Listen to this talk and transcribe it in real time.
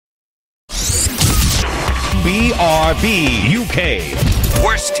BRB UK.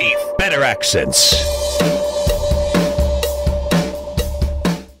 Worse teeth, better accents.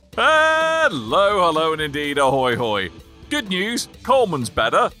 Hello, and indeed, ahoy hoy. Good news, Coleman's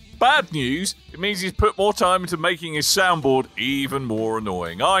better. Bad news, it means he's put more time into making his soundboard even more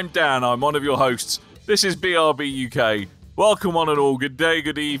annoying. I'm Dan, I'm one of your hosts. This is BRB UK. Welcome on and all. Good day,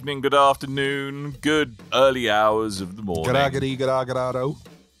 good evening, good afternoon, good early hours of the morning. There's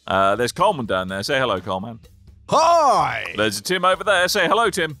Coleman down there. Say hello, Coleman. Hi! There's a Tim over there. Say hello,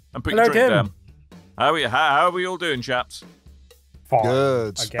 Tim. And put Hello, your drink Tim. down. How are we all doing, chaps? Fine,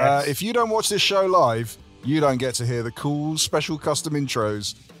 Good. I guess. If you don't watch this show live, you don't get to hear the cool special custom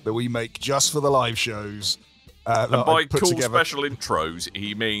intros that we make just for the live shows. And by cool special intros,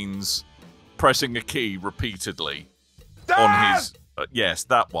 he means pressing a key repeatedly on his... yes,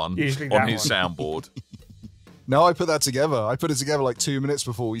 that one. Usually on that his one. soundboard. No, I put that together. I put it together like 2 minutes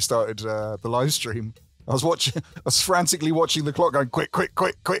before we started the live stream. I was frantically watching the clock going, quick.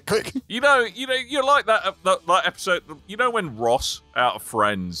 You know, you're like that episode. You know when Ross, out of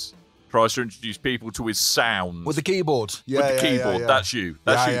Friends, tries to introduce people to his sound With the keyboard. Yeah, with the keyboard. Yeah. That's you.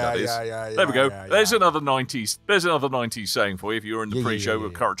 That is. Yeah, There we go. yeah. There's another 90s. There's another 90s saying for you. If you're in the Yeah, pre-show, yeah.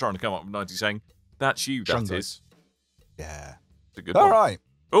 we're trying to come up with 90s saying. That's you. That Jungle. is. Yeah. It's a good All one. right.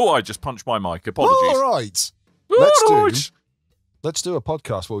 Oh, I just punched my mic. Apologies. All right. Let's do a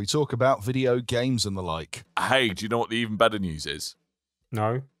podcast where we talk about video games and the like. Hey, do you know what the even better news is?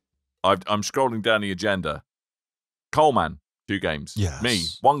 No. I'm scrolling down the agenda. Coleman, 2 games. Yes. Me,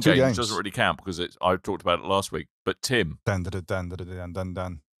 1 2 game, which games. doesn't really count because I talked about it last week. But Tim, Dan.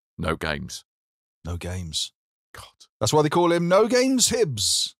 no games. No games. God. That's why they call him No Games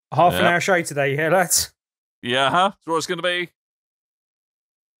Hibs. Half an Yep. hour show today, you hear that? Yeah, huh? That's what it's going to be.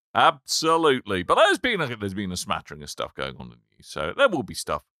 Absolutely. But there's been a smattering of stuff going on in the news, so there will be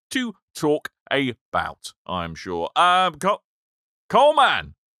stuff to talk about, I'm sure.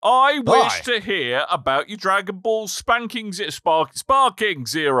 Coleman, I wish to hear about your Dragon Ball Sparking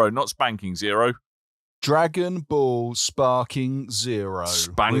Zero, not Spanking Zero. Dragon Ball Sparking Zero.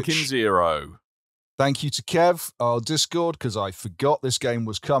 Spanking which- Zero. Thank you to Kev, our Discord, because I forgot this game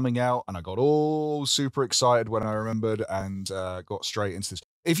was coming out and I got all super excited when I remembered and got straight into this.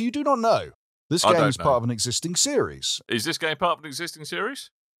 If you do not know, this I game don't is know. part of an existing series. Is this game part of an existing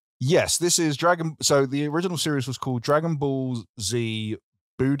series? Yes, this is Dragon. So the original series was called Dragon Ball Z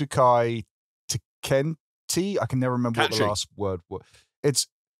Budokai Tenkenti. I can never remember what the Catchy. last word was.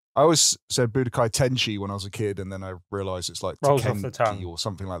 I always said Budokai Tenchi when I was a kid, and then I realized it's like Rolls off the tongue. Tenkenti or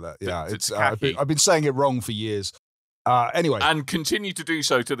something like that. Yeah, It's I've been saying it wrong for years. Anyway, And continue to do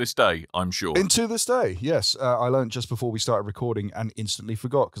so to this day, I'm sure. and to this day, yes, I learned just before we started recording and instantly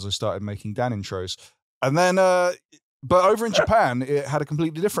forgot because I started making Dan intros. And then, but over in Japan, it had a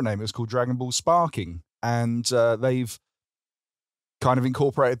completely different name. It was called Dragon Ball Sparking. And they've kind of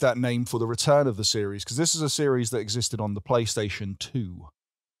incorporated that name for the return of the series because this is a series that existed on the PlayStation 2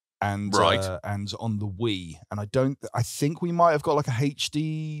 and and on the Wii. And I think we might have got like a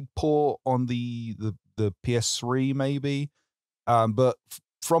HD port on the PS3 maybe. But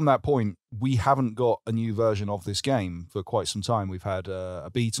from that point, we haven't got a new version of this game for quite some time. We've had a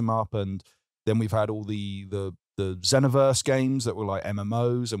beat 'em up, and then we've had all the Xenoverse games that were like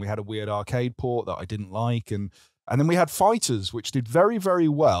MMOs, and we had a weird arcade port that I didn't like, and then we had Fighters, which did very, very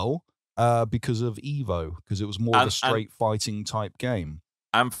well because of Evo, because it was more of a straight fighting type game.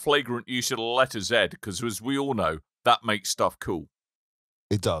 And flagrant use of the letter Z, because as we all know, that makes stuff cool.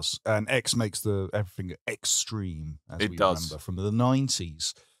 It does, and X makes everything extreme, as we does. remember from the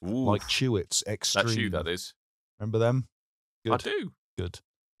 90s, Ooh, like Chewits Extreme. that's you, that is. Remember them? Good. I do. Good.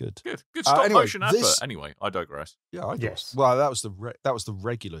 Good stop Anyway, motion advert. Anyway, I digress. Yeah, I Yes. Well, that was the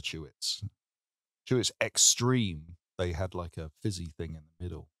regular Chewits. Chewits Extreme. They had like a fizzy thing in the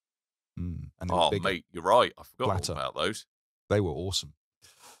middle. And they were Oh, bigger. mate, you're right. I forgot Flatter. all about those. They were awesome.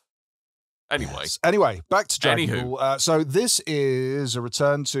 Anyway, Yes. Anyway, back to Dragon Anywho. Ball. So this is a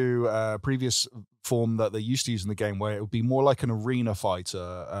return to previous form that they used to use in the game, where it would be more like an arena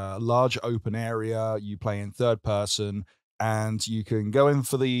fighter, a large open area. You play in third person, and you can go in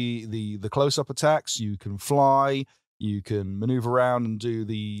for the close up attacks. You can fly. You can maneuver around and do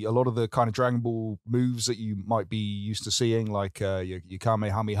a lot of the kind of Dragon Ball moves that you might be used to seeing, like your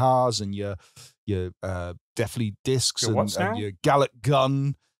Kamehamehas and your Deathly Discs Your what's now? and your Gallic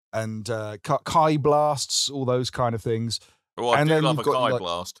Gun and Kai Blasts, all those kind of things. oh, I and do then love a you've got, Kai like-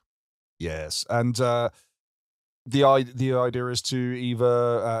 blast. Yes, and the idea is to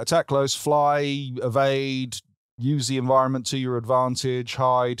either attack close, fly, evade, use the environment to your advantage,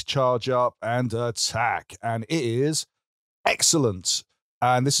 hide, charge up, and attack. And it is excellent.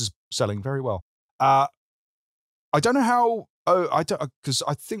 And this is selling very well. I don't know how. Oh, I don't, because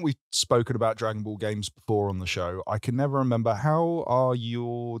I think we've spoken about Dragon Ball games before on the show. I can never remember. How are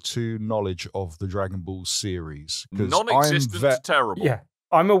your two knowledge of the Dragon Ball series? Non-existent to terrible. Yeah,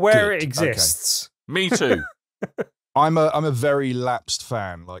 I'm aware Good, it exists. Me too. I'm a very lapsed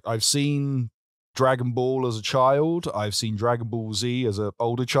fan. Like, I've seen Dragon Ball as a child. I've seen Dragon Ball Z as an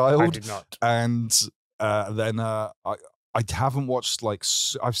older child. I did not. And then I haven't watched, like,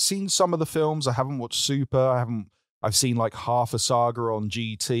 I've seen some of the films. I haven't watched Super. I've seen like half a saga on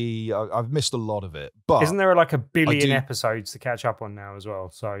GT. I've missed a lot of it. But isn't there like 1 billion episodes to catch up on now as well?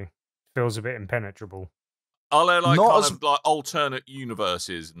 So it feels a bit impenetrable. Are there like like alternate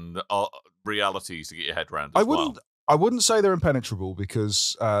universes and realities to get your head around? I wouldn't say they're impenetrable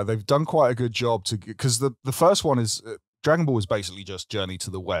because they've done quite a good job because the first one is Dragon Ball is basically just Journey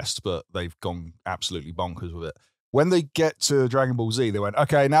to the West, but they've gone absolutely bonkers with it. When they get to Dragon Ball Z, they went,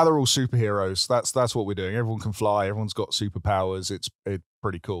 okay, now they're all superheroes. That's what we're doing. Everyone can fly. Everyone's got superpowers. It's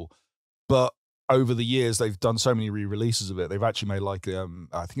pretty cool. But over the years, they've done so many re-releases of it. They've actually made like,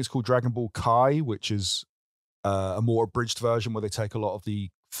 I think it's called Dragon Ball Kai, which is a more abridged version where they take a lot of the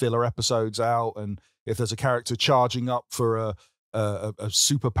filler episodes out. And if there's a character charging up for a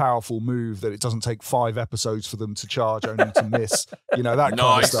super powerful move, that it doesn't take 5 episodes for them to charge only to miss, that kind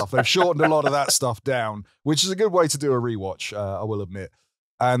of stuff. They've shortened a lot of that stuff down, which is a good way to do a rewatch, I will admit.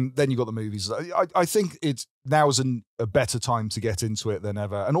 And then you've got the movies. I think it's now is a better time to get into it than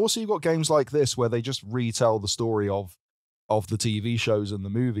ever. And also you've got games like this where they just retell the story of the TV shows and the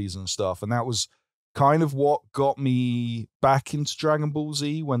movies and stuff. And that was kind of what got me back into Dragon Ball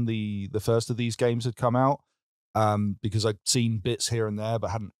Z when the first of these games had come out. Because I'd seen bits here and there,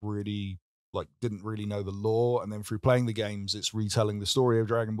 but didn't really know the lore. And then through playing the games, it's retelling the story of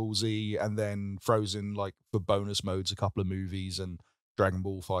Dragon Ball Z, and then throws in like for bonus modes, a couple of movies and Dragon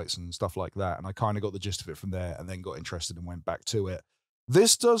Ball fights and stuff like that. And I kind of got the gist of it from there and then got interested and went back to it.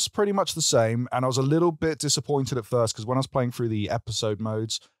 This does pretty much the same. And I was a little bit disappointed at first because when I was playing through the episode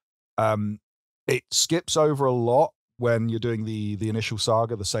modes, it skips over a lot when you're doing the initial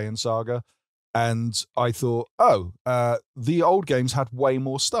saga, the Saiyan saga. And I thought, the old games had way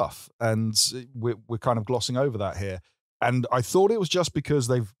more stuff, and we're kind of glossing over that here. And I thought it was just because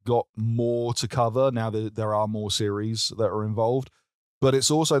they've got more to cover now that there are more series that are involved. But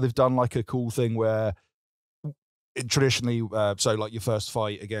it's also they've done like a cool thing where traditionally, so like your first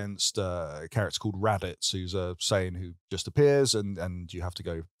fight against a character called Raditz, who's a Saiyan who just appears, and you have to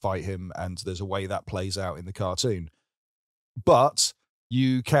go fight him. And there's a way that plays out in the cartoon, but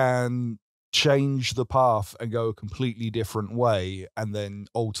you can change the path and go a completely different way and then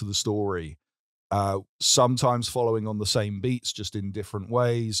alter the story, sometimes following on the same beats just in different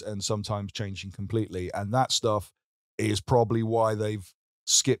ways, and sometimes changing completely. And that stuff is probably why they've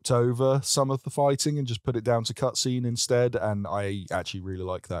skipped over some of the fighting and just put it down to cutscene instead. And I actually really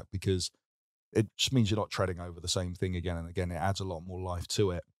like that because it just means you're not treading over the same thing again and again. It adds a lot more life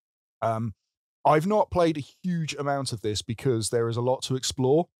to it. I've not played a huge amount of this because there is a lot to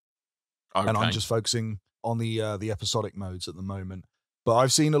explore. Okay. And I'm just focusing on the episodic modes at the moment. But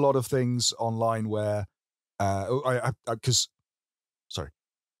I've seen a lot of things online where, to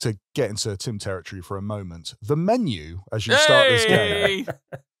get into Tim territory for a moment, the menu as you start this game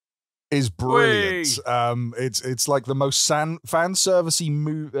is brilliant. It's like the most fan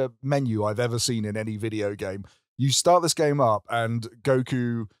servicey menu I've ever seen in any video game. You start this game up and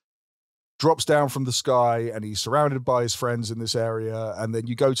Goku drops down from the sky and he's surrounded by his friends in this area, and then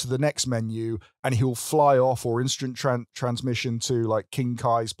you go to the next menu and he'll fly off or instant transmission to like King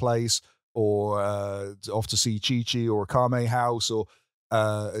Kai's place or off to see Chi-Chi or a Kame house or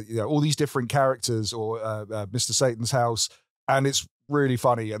all these different characters or Mr. Satan's house, and it's really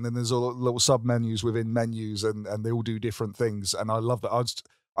funny. And then there's all little sub menus within menus, and they all do different things, and I love that.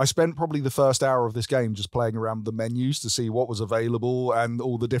 I spent probably the first hour of this game just playing around the menus to see what was available and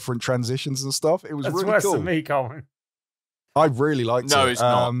all the different transitions and stuff. It was really cool. That's worse than me, Coleman. I really liked it. No, it's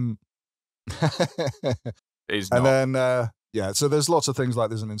not. It's not. And then, so there's lots of things like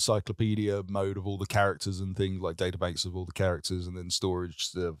there's an encyclopedia mode of all the characters and things like database of all the characters, and then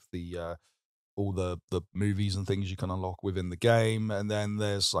storage of the all the movies and things you can unlock within the game. And then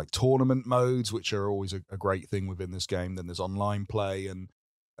there's like tournament modes, which are always a great thing within this game. Then there's online play and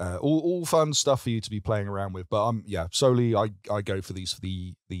all fun stuff for you to be playing around with. But solely I go for these for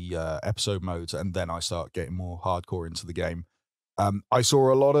the episode modes, and then I start getting more hardcore into the game. I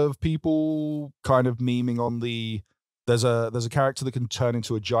saw a lot of people kind of memeing on there's a character that can turn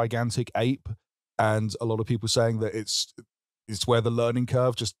into a gigantic ape, and a lot of people saying that it's where the learning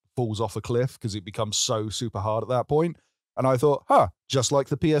curve just falls off a cliff because it becomes so super hard at that point. And I thought, just like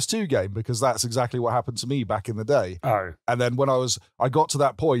the PS2 game, because that's exactly what happened to me back in the day. Oh. And then when I got to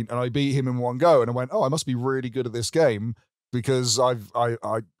that point and I beat him in one go, and I went, I must be really good at this game because I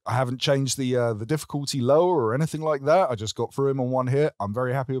haven't changed the difficulty lower or anything like that. I just got through him on one hit. I'm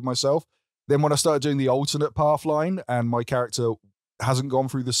very happy with myself. Then when I started doing the alternate path line and my character hasn't gone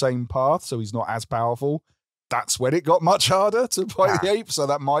through the same path, so he's not as powerful, that's when it got much harder to fight the ape. So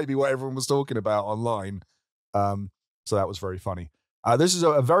that might be what everyone was talking about online. So that was very funny. This is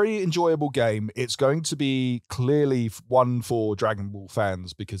a very enjoyable game. It's going to be clearly one for Dragon Ball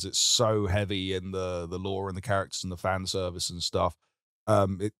fans because it's so heavy in the lore and the characters and the fan service and stuff.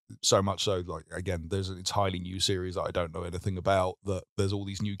 So much so, like, again, there's an entirely new series that I don't know anything about, that there's all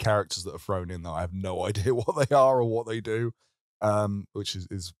these new characters that are thrown in that I have no idea what they are or what they do, which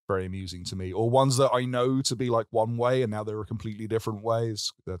is very amusing to me. Or ones that I know to be like one way and now they're a completely different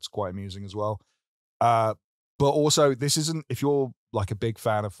ways. That's quite amusing as well. But also, this isn't, if you're like a big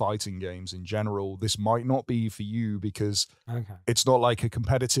fan of fighting games in general, this might not be for you because it's not like a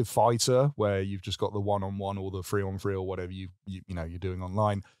competitive fighter where you've just got the 1-on-1 or the 3-on-3 or whatever you're doing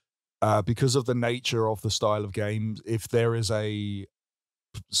online. Because of the nature of the style of games, if there is a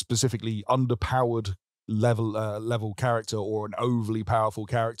specifically underpowered level character or an overly powerful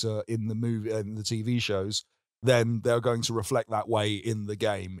character in the movie and the TV shows, then they're going to reflect that way in the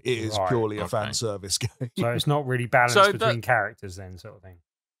game. It is purely a fan service game. So it's not really balanced between characters then, sort of thing.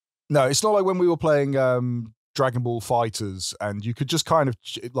 No, it's not like when we were playing Dragon Ball Fighters, and you could just kind of,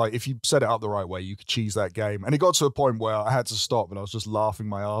 like, if you set it up the right way, you could cheese that game. And it got to a point where I had to stop, and I was just laughing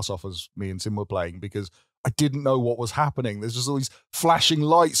my ass off as me and Tim were playing because I didn't know what was happening. There's just all these flashing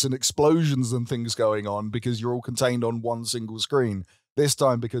lights and explosions and things going on because you're all contained on one single screen. This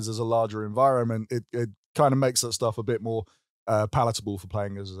time, because there's a larger environment, it kind of makes that stuff a bit more palatable for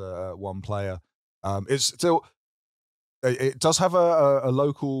playing as one player. It's still, it does have a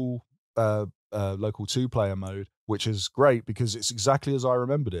local 2-player mode, which is great because it's exactly as I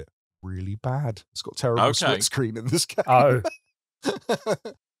remembered it. Really bad. It's got terrible split screen in this game. Oh.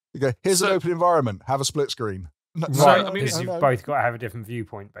 Okay, here's an open environment. Have a split screen. Right, because you've both got to have a different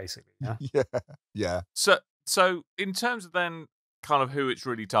viewpoint, basically. Yeah. Yeah. So in terms of then kind of who it's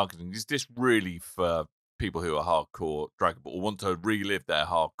really targeting, is this really for people who are hardcore Dragon Ball or want to relive their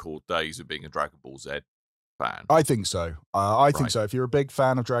hardcore days of being a Dragon Ball Z fan? I think so. I think so. If you're a big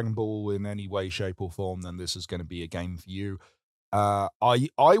fan of Dragon Ball in any way, shape, or form, then this is going to be a game for you. I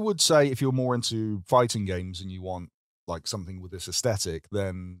would say if you're more into fighting games and you want like something with this aesthetic,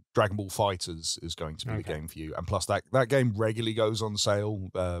 then Dragon Ball Fighters is going to be the game for you. And plus that game regularly goes on sale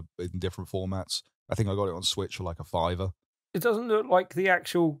in different formats. I think I got it on Switch for like a $5. It doesn't look like the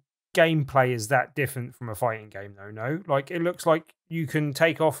actual gameplay is that different from a fighting game, though, no? Like, it looks like you can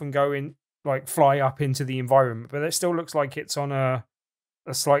take off and go in, like, fly up into the environment, but it still looks like it's on a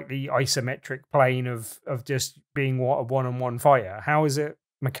slightly isometric plane of just being a one-on-one fighter. How is it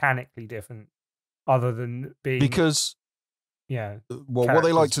mechanically different other than being... Because... Yeah. Well, what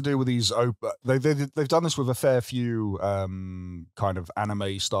they like to do with these, they've done this with a fair few kind of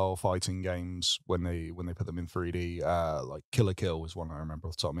anime style fighting games when they put them in 3D. Like Killer Kill is one I remember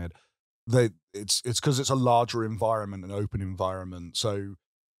off the top of my head. It's because it's a larger environment, an open environment. So,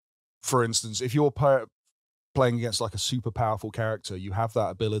 for instance, if you're playing against like a super powerful character, you have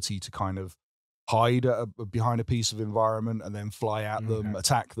that ability to kind of hide behind a piece of environment and then fly at them,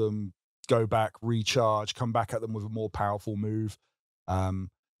 attack them, go back, recharge, come back at them with a more powerful move.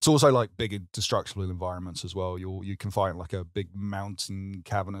 It's also like big destructible environments as well. You can fight like a big mountain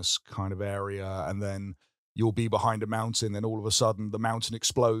cavernous kind of area, and then you'll be behind a mountain, and all of a sudden the mountain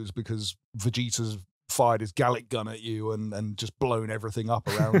explodes because Vegeta's fired his Gallic gun at you and just blown everything up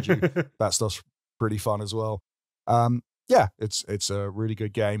around you. That stuff's pretty fun as well. Yeah, it's a really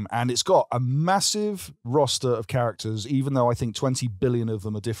good game, and it's got a massive roster of characters, even though I think 20 billion of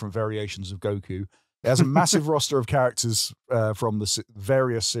them are different variations of Goku. It has a massive roster of characters from the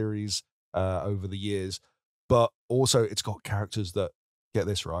various series over the years, but also it's got characters that, get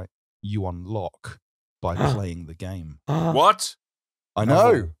this right, you unlock by playing the game. What? I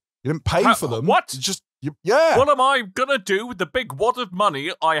know. You didn't pay for them. What? Yeah. What am I going to do with the big wad of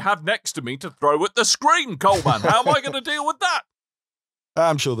money I have next to me to throw at the screen, Coleman? How am I going to deal with that?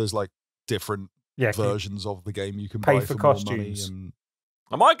 I'm sure there's like different versions of the game you can pay buy for costumes. More money.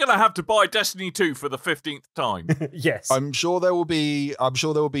 Am I going to have to buy Destiny 2 for the 15th time? Yes. I'm sure there will be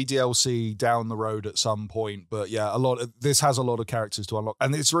DLC down the road at some point, but yeah, this has a lot of characters to unlock,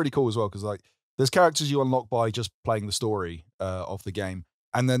 and it's really cool as well because like there's characters you unlock by just playing the story of the game.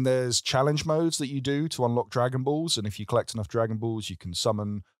 And then there's challenge modes that you do to unlock Dragon Balls. And if you collect enough Dragon Balls, you can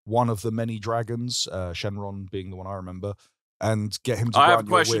summon one of the many dragons, Shenron being the one I remember, and get him to grant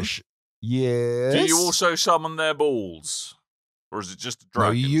your wish. Yes. Do you also summon their balls? Or is it just a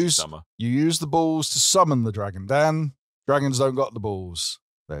dragon you use the balls to summon the dragon. Dan, dragons don't got the balls.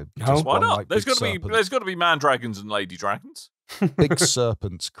 They're just why not? Like there's got to be man dragons and lady dragons. Big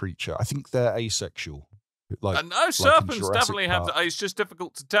serpent creature. I think they're asexual. No, serpents definitely have. It's just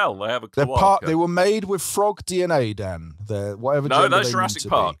difficult to tell. They have a They were made with frog DNA, Dan. They're whatever. No, that's Jurassic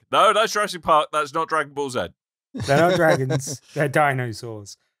Park. No, that's Jurassic Park. That's not Dragon Ball Z. They're not dragons. They're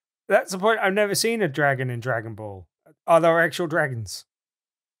dinosaurs. That's the point. I've never seen a dragon in Dragon Ball. Are there actual dragons?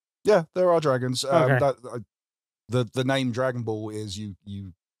 Yeah, there are dragons. Okay. The name Dragon Ball is you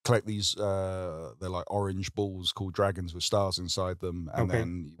collect these. They're like orange balls called dragons with stars inside them, and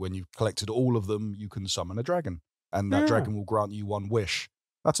then when you've collected all of them, you can summon a dragon, and that dragon will grant you one wish.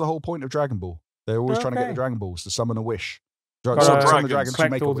 That's the whole point of Dragon Ball. They're always trying to get the Dragon Balls to summon a wish. Summon the dragons to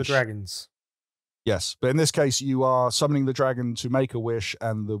make all the dragons. Yes, but in this case, you are summoning the dragon to make a wish,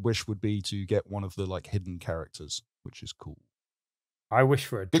 and the wish would be to get one of the like hidden characters, which is cool. I wish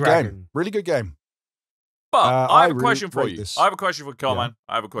for a good dragon. Game, really good game. But I have a question for you. I have a question for Coleman.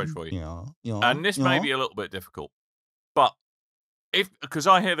 Yeah. I have a question for you. Yeah. And this may be a little bit difficult, but because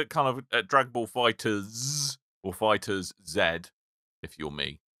I hear that kind of Dragon Ball Fighters or Fighters Z, if you're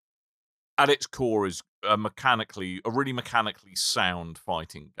me, at its core is a really mechanically sound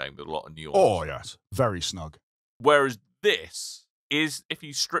fighting game with a lot of nuance. Oh yes, very snug. Whereas this is, if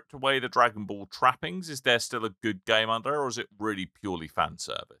you stripped away the Dragon Ball trappings, is there still a good game under, or is it really purely fan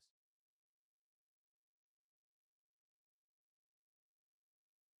service?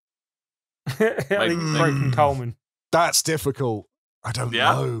 I think broken Coleman. That's difficult. I don't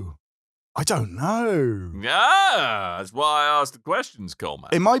know. Yeah, that's why I asked the questions, Coleman.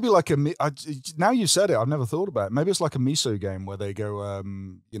 It might be like now you said it, I've never thought about it. Maybe it's like a miso game where they go,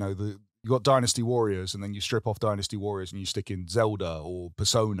 you got Dynasty Warriors, and then you strip off Dynasty Warriors and you stick in Zelda or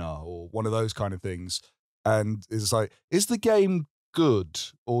Persona or one of those kind of things. And it's like, is the game good,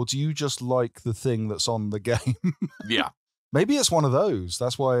 or do you just like the thing that's on the game? Yeah. Maybe it's one of those.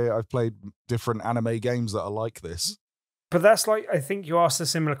 That's why I've played different anime games that are like this. But that's like, I think you asked a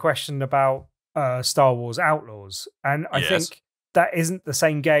similar question about Star Wars Outlaws. And I think that isn't the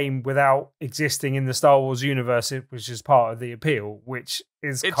same game without existing in the Star Wars universe, which is part of the appeal, which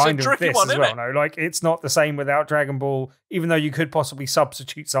is kind of this as well. No, like, it's not the same without Dragon Ball, even though you could possibly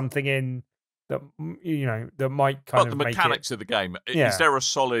substitute something in that, that might kind of make it. The mechanics of the game. Yeah. Is there a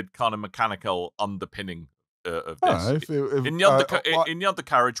solid kind of mechanical underpinning of this? In the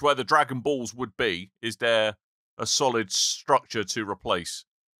undercarriage where the Dragon Balls would be, is there a solid structure to replace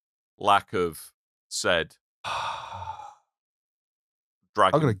lack of said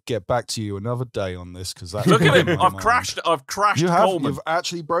dragon? I'm going to get back to you another day on this, because that's look at him. I've crashed Coleman. You've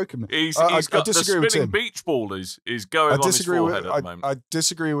actually broken me. He's got the spinning beach ball is going on his forehead at the moment. I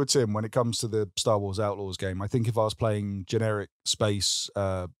disagree with Tim when it comes to the Star Wars Outlaws game. I think if I was playing generic space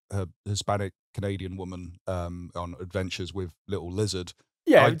Hispanic Canadian woman on adventures with Little Lizard,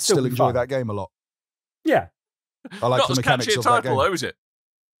 I'd still enjoy that game a lot. Yeah. I like the mechanics of that game. Though, is it?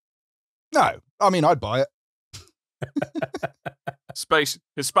 No, I mean, I'd buy it. Space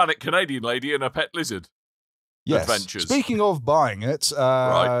Hispanic Canadian lady and a pet lizard. Yes. Adventures. Speaking of buying it,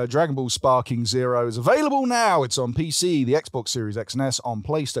 Dragon Ball Sparking Zero is available now. It's on PC, the Xbox Series X and S, on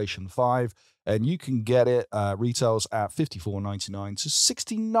PlayStation 5, and you can get it retails at $54.99 to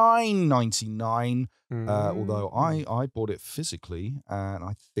 $69.99. Although I bought it physically, and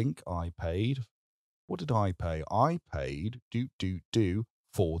I think I paid. What did I pay? I paid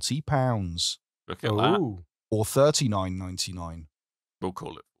 £40. Look at that. Or $39.99. We'll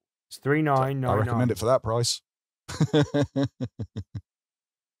call it. It's $39.99. I recommend it for that price.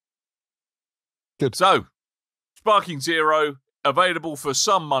 Good. So, Sparking Zero, available for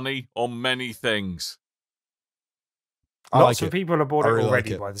some money on many things. Lots of people have bought it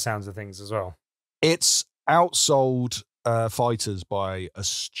already by the sounds of things as well. It's outsold Fighters by a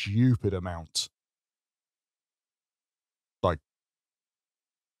stupid amount. Like,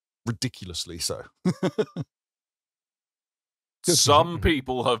 ridiculously so. Some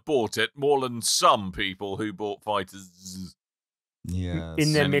people have bought it more than some people who bought Fighters. Yeah,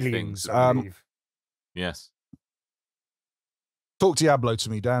 in their millions, I believe. Yes. Talk Diablo to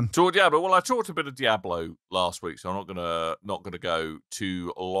me, Dan. Talk Diablo. Well, I talked a bit of Diablo last week, so I'm not gonna go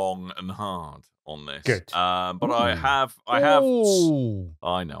too long and hard on this. Good. But I have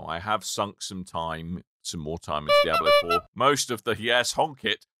sunk some more time into Diablo 4. Most of the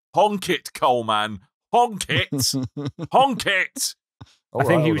honk it, Coleman. Honk it! Honk it! I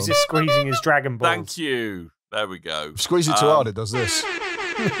think he was just squeezing his Dragon Balls. Thank you. There we go. Squeeze it too hard, it does this.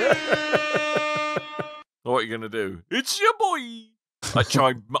 What are you going to do? It's your boy.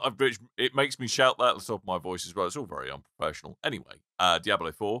 It makes me shout that at the top of my voice as well. It's all very unprofessional. Anyway,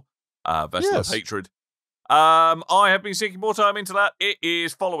 Diablo 4, Vessel of Hatred. I have been sinking more time into that. It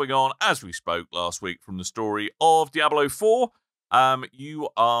is following on, as we spoke last week, from the story of Diablo 4. You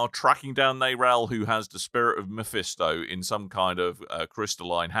are tracking down Neyrel, who has the spirit of Mephisto in some kind of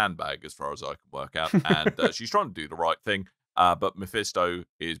crystalline handbag, as far as I can work out. And she's trying to do the right thing, but Mephisto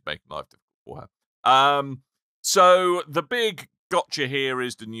is making life difficult for her. So the big gotcha here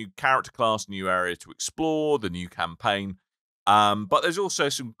is the new character class, new area to explore, the new campaign. But there's also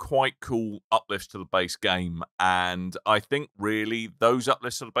some quite cool uplifts to the base game. And I think really those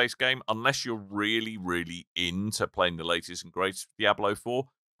uplifts to the base game, unless you're really, really into playing the latest and greatest Diablo 4,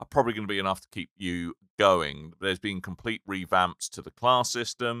 are probably going to be enough to keep you going. There's been complete revamps to the class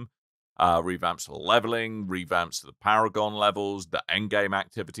system, revamps to the leveling, revamps to the Paragon levels, the endgame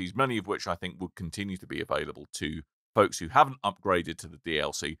activities, many of which I think will continue to be available to folks who haven't upgraded to the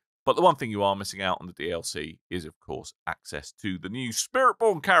DLC. But the one thing you are missing out on the DLC is, of course, access to the new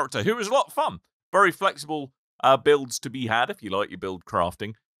Spiritborn character, who is a lot of fun. Very flexible builds to be had if you like your build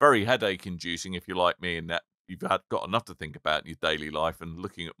crafting. Very headache-inducing if you're like me in that you've got enough to think about in your daily life, and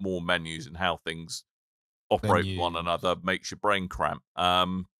looking at more menus and how things operate with one another makes your brain cramp. I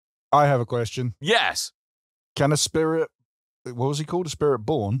have a question. Yes. Can a spirit... What was he called? A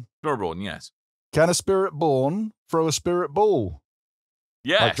Spiritborn? Spiritborn, yes. Can a Spiritborn throw a spirit ball?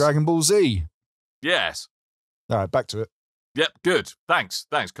 Yes. Like Dragon Ball Z? Yes. All right, back to it. Yep, good. Thanks,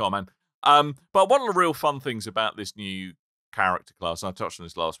 Coleman. But one of the real fun things about this new character class, and I touched on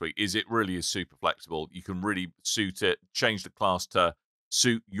this last week, is it really is super flexible. You can really suit it, change the class to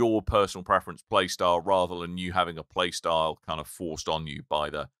suit your personal preference playstyle rather than you having a playstyle kind of forced on you by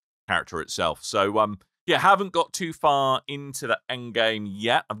the character itself. So, yeah, haven't got too far into the end game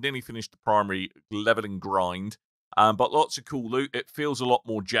yet. I've nearly finished the primary leveling grind. But lots of cool loot. It feels a lot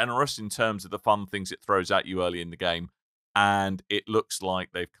more generous in terms of the fun things it throws at you early in the game. And it looks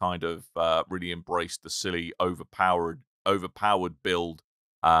like they've kind of really embraced the silly, overpowered build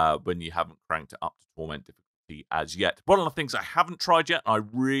when you haven't cranked it up to Torment difficulty as yet. One of the things I haven't tried yet, I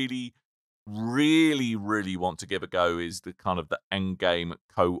really, really, really want to give a go, is the kind of the end game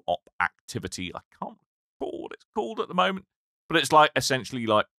co-op activity. I can't recall what it's called at the moment. But it's like essentially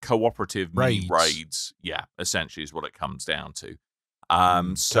like cooperative mini raids. Yeah, essentially is what it comes down to.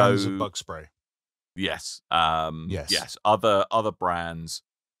 So of bug spray. Yes. Yes. Yes. Other brands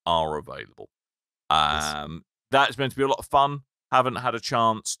are available. That's meant to be a lot of fun. Haven't had a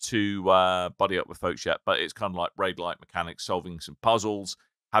chance to buddy up with folks yet, but it's kind of like raid-like mechanics, solving some puzzles,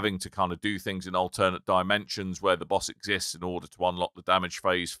 having to kind of do things in alternate dimensions where the boss exists in order to unlock the damage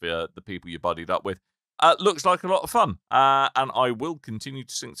phase for the people you buddied up with. Looks like a lot of fun, and I will continue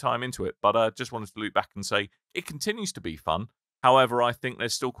to sink time into it, but just wanted to loop back and say it continues to be fun. However, I think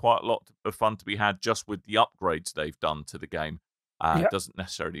there's still quite a lot of fun to be had just with the upgrades they've done to the game. It doesn't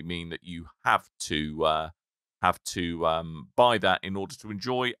necessarily mean that you have to buy that in order to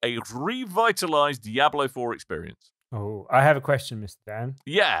enjoy a revitalized Diablo 4 experience. Oh, I have a question, Mr. Dan.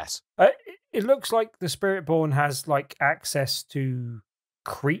 Yes. It looks like the Spiritborn has like access to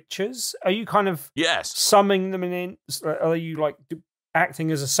creatures. Are you kind of summoning them in? Are you like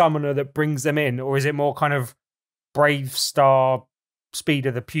acting as a summoner that brings them in, or is it more kind of Brave Star, Speed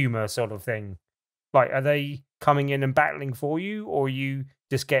of the Puma sort of thing? Like, are they coming in and battling for you, or are you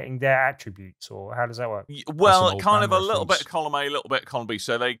just getting their attributes, or how does that work? Well, kind of a little bit of column A, a little bit of column B.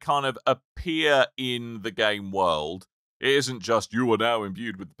 So they kind of appear in the game world. It isn't just you are now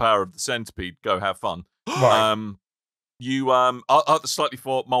imbued with the power of the centipede. Go have fun. Right. You other slightly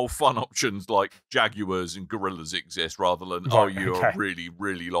more fun options like jaguars and gorillas exist rather than you're a really,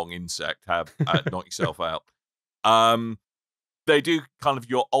 really long insect. Knock yourself out. They do kind of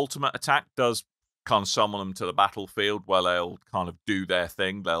your ultimate attack does kind of summon them to the battlefield where they'll kind of do their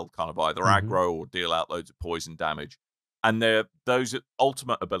thing. They'll kind of either aggro or deal out loads of poison damage. And those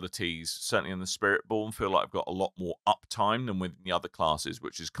ultimate abilities, certainly in the Spiritborn, feel like I've got a lot more uptime than with the other classes,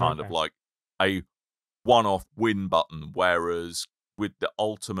 which is kind of like a one-off win button, whereas with the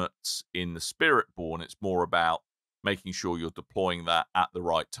ultimates in the Spiritborn, it's more about making sure you're deploying that at the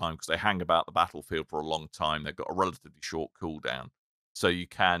right time because they hang about the battlefield for a long time. They've got a relatively short cooldown, so you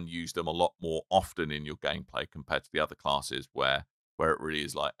can use them a lot more often in your gameplay compared to the other classes where it really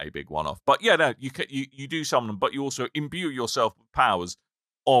is like a big one-off. But yeah, no, you do summon them, but you also imbue yourself with powers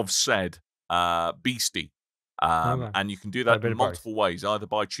of said beastie. And you can do that in multiple ways, either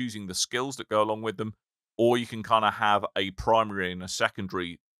by choosing the skills that go along with them, or you can kind of have a primary and a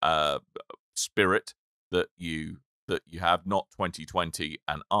secondary spirit that you have, not 2020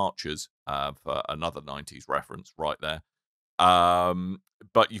 and archers, for another 90s reference right there.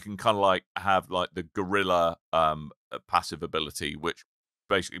 But you can kind of like have like the guerrilla passive ability, which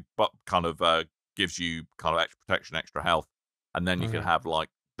basically kind of gives you kind of extra protection, extra health, and then you can have like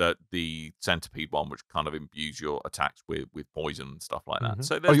the centipede one, which kind of imbues your attacks with poison and stuff like that.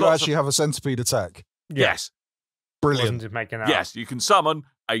 So you actually have a centipede attack? Yes. Brilliant. Wasn't making that Yes, you can summon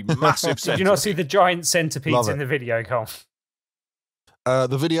a massive centipede. Did you not see the giant centipedes in the video, Cole?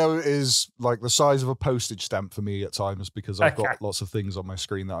 The video is like the size of a postage stamp for me at times because I've got lots of things on my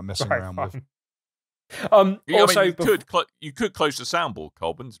screen that I'm messing around with. Also, you could close the soundboard,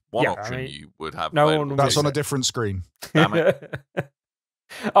 Coleman. One option you would have. That's on a different screen. Damn it.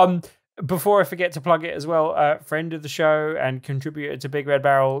 Before I forget to plug it as well, friend of the show and contributor to Big Red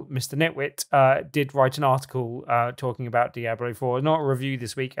Barrel, Mr. Gnittswitt, did write an article talking about Diablo IV. Not a review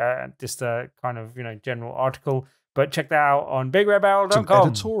this week, just a kind of general article. But check that out on BigRedBarrel.com.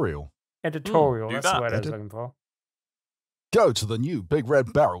 It's an editorial. That's the word I was looking for. Go to the new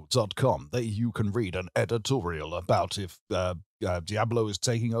BigRedBarrel.com. There you can read an editorial about if Diablo is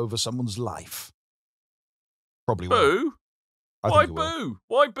taking over someone's life. Probably will. Boo? Why boo?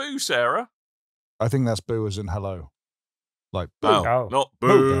 Why boo, Sarah? I think that's boo as in hello. Like boo. Oh, not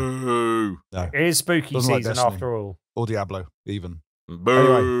boo. No. It is spooky season after all. Or Diablo, even. Boo.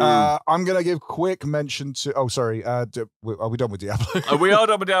 Anyway, I'm going to give quick mention to... Oh, sorry. Are we done with Diablo? We are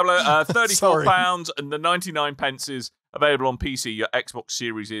done with Diablo. £34 and the 99 pences available on PC. Your Xbox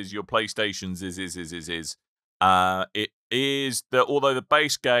Series is, your PlayStation's is. It is that although the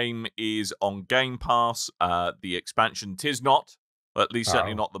base game is on Game Pass, the expansion tis not, at least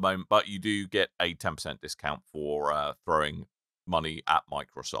certainly not at the moment, but you do get a 10% discount for throwing money at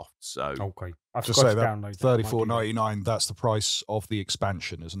Microsoft. So I've just say that $34.99. That's the price of the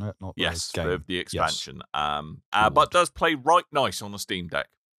expansion, isn't it? Not yes, the game. The expansion. Yes. But does play right nice on the Steam Deck.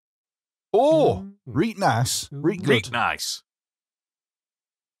 Oh, reet nice, reet good, reet nice.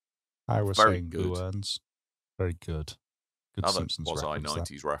 I was very saying good. Words. Very good. Good Another Simpsons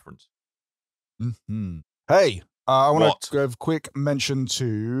quasi-90s reference. Mm-hmm. Hey, I want to give a quick mention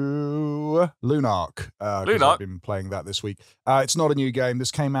to Lunark. I've been playing that this week. It's not a new game.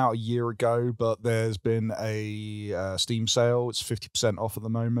 This came out a year ago, but there's been a Steam sale. It's 50% off at the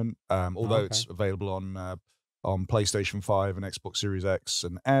moment, although it's available on PlayStation 5 and Xbox Series X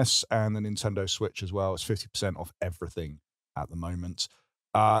and S and the Nintendo Switch as well. It's 50% off everything at the moment.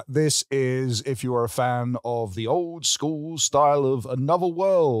 This is if you are a fan of the old school style of Another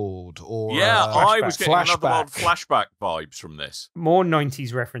World or I was getting Another World flashback vibes from this. More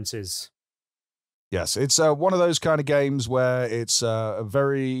 90s references. Yes, it's one of those kind of games where it's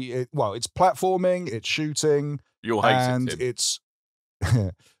it's platforming, it's shooting, you'll hate it's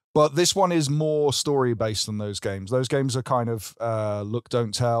but this one is more story based than those games. Those games are kind of look,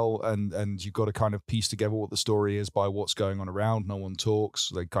 don't tell, and you've got to kind of piece together what the story is by what's going on around. No one talks.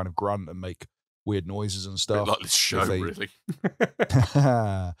 They kind of grunt and make weird noises and stuff. Like this show, really.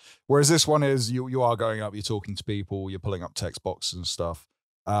 Whereas this one is you are going up, you're talking to people, you're pulling up text boxes and stuff.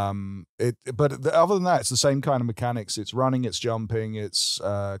 But other than that, it's the same kind of mechanics. It's running, it's jumping, it's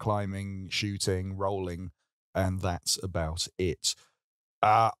climbing, shooting, rolling, and that's about it.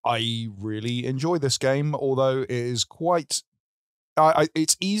 I really enjoy this game, although it is quite...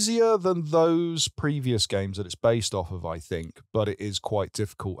 it's easier than those previous games that it's based off of, I think, but it is quite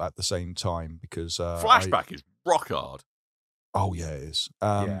difficult at the same time because... Flashback is rock hard. Oh, yeah, it is.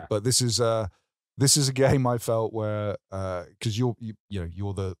 But this is a game I felt where... Because you're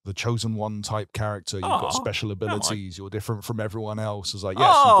the chosen one type character, you've got special abilities, you're different from everyone else. It's like, yes,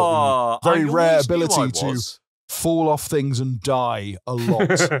 you've got the very rare ability to... fall off things and die a lot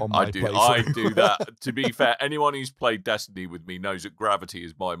on my playthrough. I do that. To be fair, anyone who's played Destiny with me knows that gravity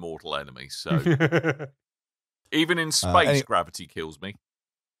is my mortal enemy. So even in space, gravity kills me.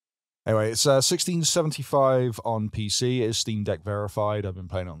 Anyway, it's 1675 on PC. It is Steam Deck verified. I've been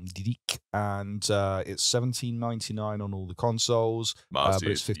playing it on Geek, and it's $17.99 on all the consoles. But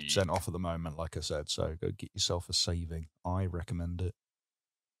it's 50% off at the moment, like I said. So go get yourself a saving. I recommend it.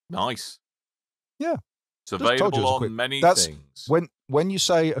 Nice. Yeah. It's available on many things. When you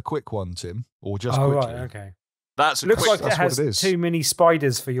say a quick one, Tim, or just quickly. Right, okay. That's looks like it has too many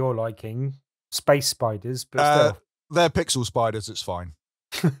spiders for your liking. Space spiders, but still. They're pixel spiders, it's fine.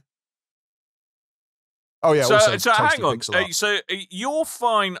 Oh yeah. So hang on. So you're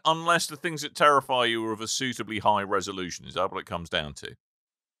fine unless the things that terrify you are of a suitably high resolution. Is that what it comes down to?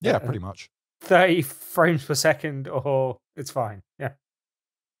 Yeah, pretty much. 30 frames per second, or it's fine. Yeah.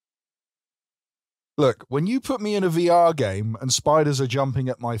 Look, when you put me in a VR game and spiders are jumping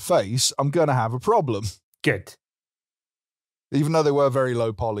at my face, I'm going to have a problem. Good. Even though they were very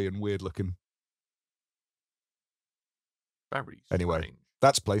low poly and weird looking. Very Anyway, strange.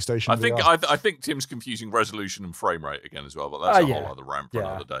 that's PlayStation VR. I think Tim's confusing resolution and frame rate again as well, but that's a whole other rant for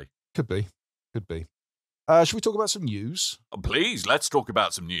another day. Could be. Should we talk about some news? Oh, please, let's talk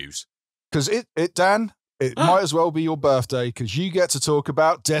about some news. Because Dan, it might as well be your birthday because you get to talk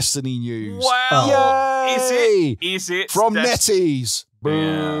about Destiny news. Wow. Yay! Is it from NetEase?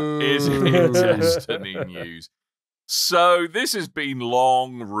 Yeah. Is it Destiny news? So this has been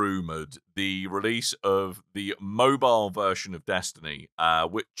long rumored, the release of the mobile version of Destiny,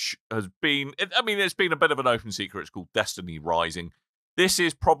 which has been, it's been a bit of an open secret. It's called Destiny Rising. This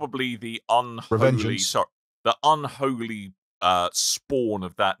is probably the unholy spawn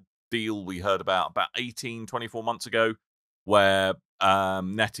of that deal we heard about 18, 24 months ago, where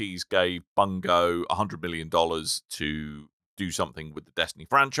NetEase gave Bungie $100 million to do something with the Destiny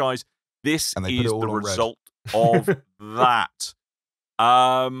franchise. This is the result of that.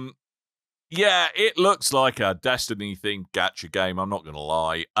 Yeah, it looks like a Destiny-themed gacha game. I'm not going to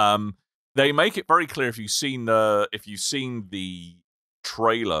lie. They make it very clear if you've seen the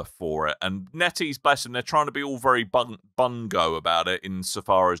trailer for it, and NetEase, bless them, they're trying to be all very bungo about it,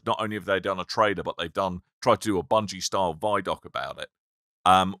 insofar as not only have they done a trailer, but they've tried to do a Bungie-style Vidoc about it.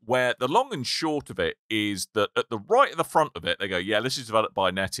 Where the long and short of it is that at the right at the front of it, they go, yeah, this is developed by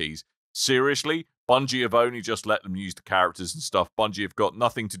NetEase. Seriously? Bungie have only just let them use the characters and stuff. Bungie have got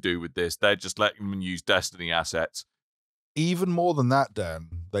nothing to do with this. They're just letting them use Destiny assets. Even more than that, Dan.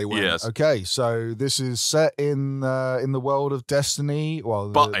 They went, yes. Okay, so this is set in the world of Destiny. Well,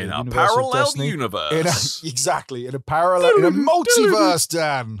 but in a parallel universe. Exactly, in a multiverse,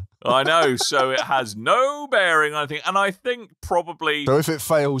 Dan. I know, so it has no bearing, I think. And I think probably... So if it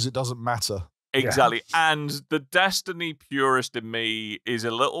fails, it doesn't matter. Exactly. Yeah. And the Destiny purist in me is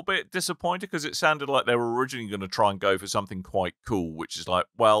a little bit disappointed because it sounded like they were originally going to try and go for something quite cool, which is like,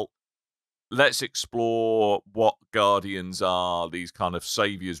 well, let's explore what Guardians are, these kind of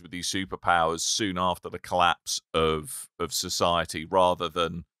saviors with these superpowers soon after the collapse of society, rather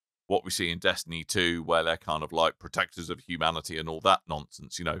than what we see in Destiny 2, where they're kind of like protectors of humanity and all that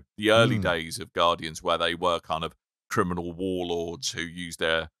nonsense. You know, the early days of Guardians, where they were kind of criminal warlords who used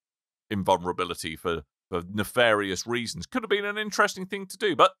their invulnerability for nefarious reasons. Could have been an interesting thing to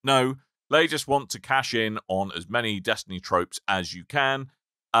do, but no, they just want to cash in on as many Destiny tropes as you can.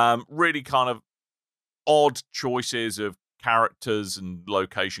 Really kind of odd choices of characters and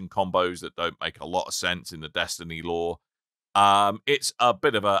location combos that don't make a lot of sense in the Destiny lore. It's a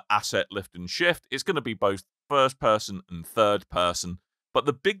bit of a asset lift and shift. It's going to be both first person and third person, but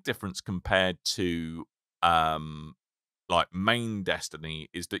the big difference compared to like main Destiny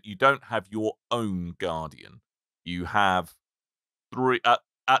is that you don't have your own Guardian. You have three at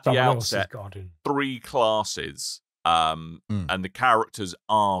the outset, 3 classes, and the characters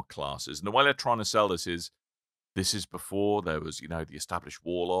are classes. And the way they're trying to sell this is before there was, the established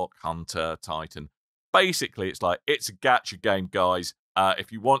Warlock, Hunter, Titan. Basically, it's like, it's a gacha game, guys.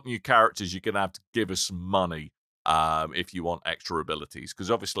 If you want new characters, you're going to have to give us some money if you want extra abilities.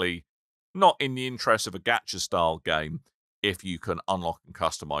 Because obviously, not in the interest of a gacha-style game if you can unlock and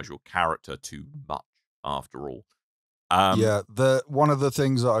customize your character too much, after all. One of the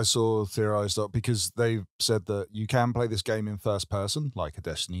things that I saw theorized up, because they've said that you can play this game in first person, like a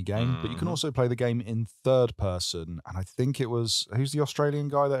Destiny game, but you can also play the game in third person. And I think it was, who's the Australian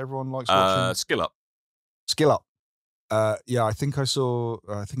guy that everyone likes watching? Skill Up. I think I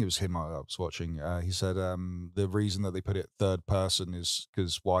think it was him I was watching. He said the reason that they put it third person is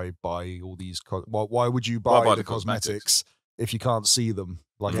because why buy all these? Why would you buy the cosmetics if you can't see them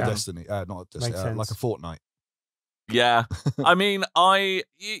like a Destiny? Not a Destiny, like a Fortnite. Yeah, I mean,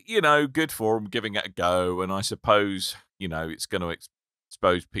 good for them giving it a go, and I suppose it's going to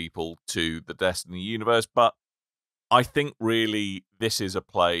expose people to the Destiny universe, but I think really this is a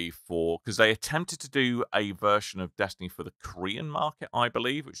play because they attempted to do a version of Destiny for the Korean market, I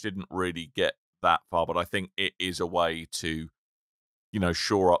believe, which didn't really get that far. But I think it is a way to,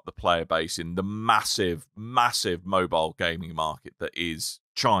 shore up the player base in the massive, massive mobile gaming market that is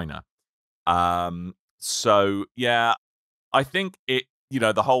China. So, yeah, I think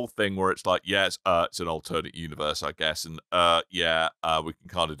the whole thing where it's like, it's an alternate universe, I guess. And, we can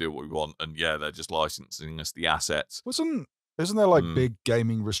kind of do what we want. And, they're just licensing us the assets. Isn't there, like, big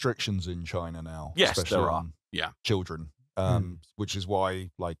gaming restrictions in China now? Yes, especially there are. On children, which is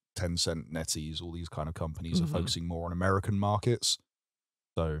why, like, Tencent, NetEase, all these kind of companies are focusing more on American markets.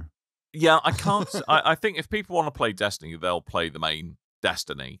 So... Yeah, I can't... I think if people want to play Destiny, they'll play the main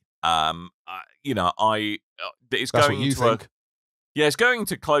Destiny. It's That's going what you into think. it's going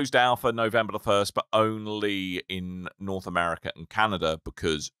to closed alpha November the 1st, but only in North America and Canada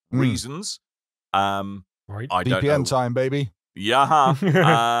because reasons. Right. I don't VPN know. time, baby. Yeah.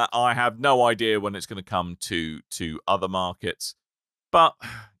 I have no idea when it's going to come to other markets. But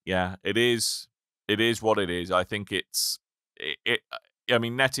yeah, it is what it is. I think I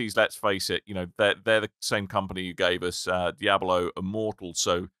mean, NetEase, let's face it, they're the same company who gave us Diablo Immortal.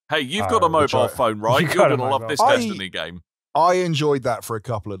 So, hey, you've got a mobile phone, right? You're going to love this Destiny game. I enjoyed that for a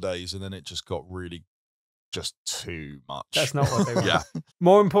couple of days, and then it just got really just too much. That's not what they want. Yeah.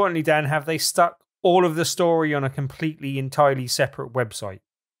 More importantly, Dan, have they stuck all of the story on a entirely separate website?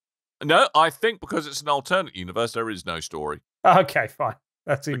 No, I think because it's an alternate universe, there is no story. Okay, fine.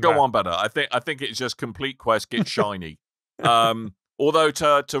 That's even Go better. on better. I think it's just complete quest, get shiny. Although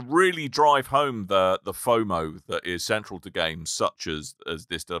to really drive home the FOMO that is central to games such as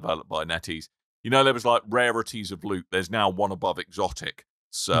this developed by NetEase, there was like rarities of loot. There's now one above exotic.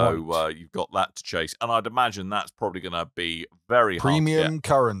 So you've got that to chase. And I'd imagine that's probably going to be very premium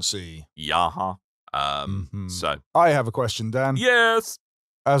currency. Yeah. So I have a question, Dan. Yes.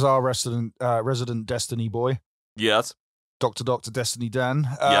 As our resident Destiny boy. Yes. Dr. Destiny Dan.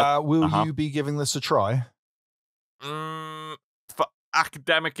 Yep. Will you be giving this a try? For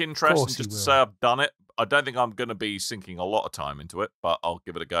academic interest and just to say I've done it, I don't think I'm going to be sinking a lot of time into it, but I'll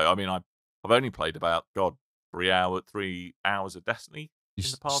give it a go. I mean, I've only played about 3 hours of Destiny.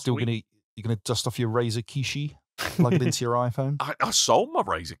 You're gonna dust off your Razer Kishi, plug it into your iPhone. I sold my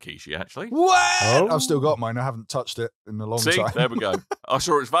Razer Kishi actually. What? Oh. I've still got mine. I haven't touched it in a long time. There we go. I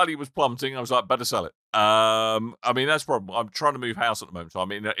saw its value was plummeting. I was like, better sell it. I mean, that's the problem. I'm trying to move house at the moment, so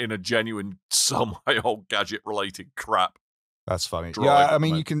I'm in a genuine sell my old gadget related crap. That's funny. Drive Yeah, I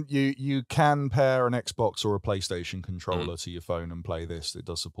mean, moment. you can pair an Xbox or a PlayStation controller to your phone and play this. It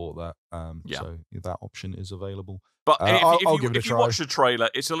does support that. So that option is available. But if you watch the trailer,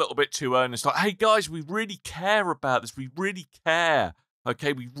 it's a little bit too earnest. Like, hey guys, we really care about this. We really care.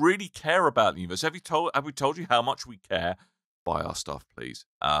 Okay, we really care about the universe. Have we told you how much we care? Buy our stuff, please.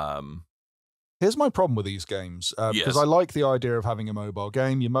 Here's my problem with these games, because I like the idea of having a mobile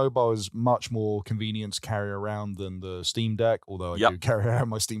game. Your mobile is much more convenient to carry around than the Steam Deck, although I do carry around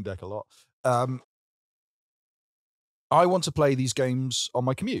my Steam Deck a lot. I want to play these games on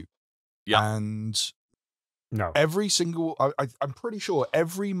my commute. Yeah. And no, every single, I'm pretty sure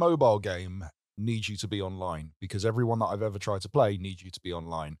every mobile game needs you to be online, because everyone that I've ever tried to play needs you to be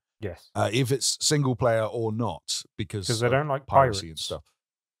online. Yes. If it's single player or not, because they don't like piracy pirates and stuff.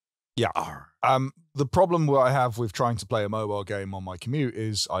 Yeah. The problem what I have with trying to play a mobile game on my commute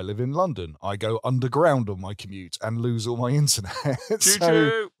is I live in London. I go underground on my commute and lose all my internet.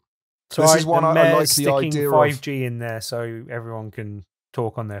 So this is one I like the idea 5G in there so everyone can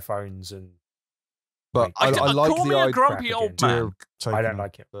talk on their phones and. But I like call the me a idea. grumpy old man. I don't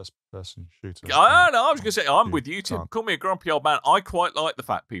like it. First person shooter. I don't know. I was going to say I'm with you, Tim. Call me a grumpy old man. I quite like the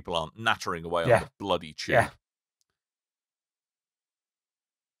fact people aren't nattering away on the bloody tube. Yeah.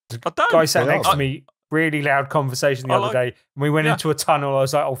 I don't. Guy sat next to me, really loud conversation the other day, and we went into a tunnel. I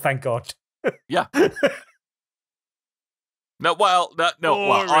was like, "Oh, thank God." Yeah. No, well, I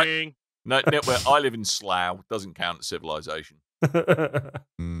live in Slough. Doesn't count as civilization. I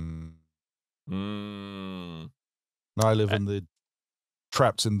live in the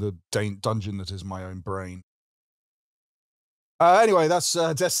trapped in the dungeon that is my own brain. Anyway, that's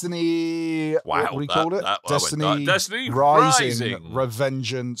Destiny. Wow, what do we call it? Destiny Rising.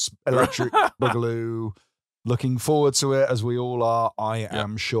 Revengeance, Electric Boogaloo. Looking forward to it, as we all are, I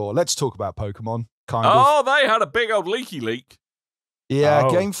am sure. Let's talk about Pokemon, kind of. Oh, they had a big old leaky leak. Yeah,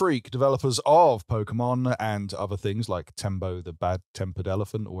 Game Freak, developers of Pokemon and other things like Tembo, the bad-tempered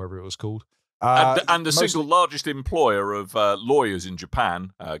elephant, or whatever it was called. And the single largest employer of lawyers in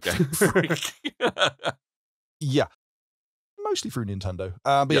Japan, Game Freak. Yeah. Mostly through Nintendo.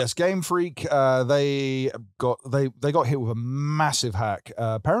 But yes, Game Freak, they got hit with a massive hack.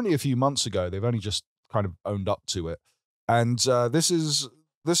 Apparently a few months ago. They've only just kind of owned up to it. And this is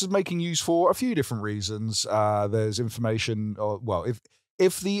making use for a few different reasons. There's information,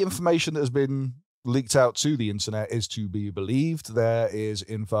 if the information that has been leaked out to the internet is to be believed, there is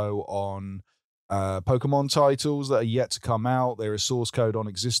info on Pokemon titles that are yet to come out. There is source code on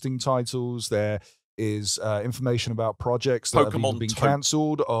existing titles. There is information about projects that have either been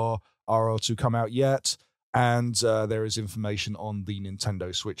cancelled or are to come out yet. And there is information on the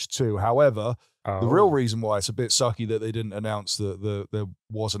Nintendo Switch too. However, the real reason why it's a bit sucky that they didn't announce that there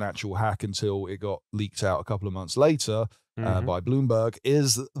was an actual hack until it got leaked out a couple of months later by Bloomberg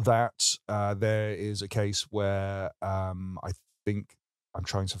is that there is a case where I think I'm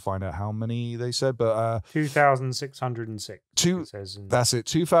trying to find out how many they said, but 2,606. That's it.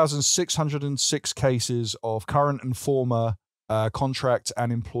 2,606 cases of current and former contract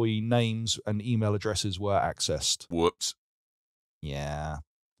and employee names and email addresses were accessed. Whoops. Yeah.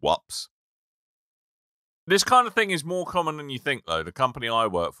 Whoops. This kind of thing is more common than you think, though. The company I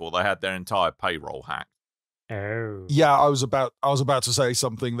work for, they had their entire payroll hacked. Oh. Yeah, I was about to say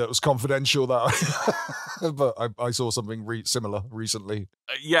something that was confidential, but I saw something similar recently.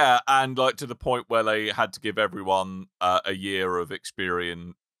 Yeah, and like to the point where they had to give everyone a year of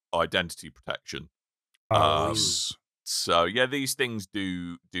Experian identity protection. So yeah, these things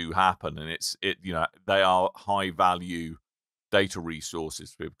do happen, and they are high value data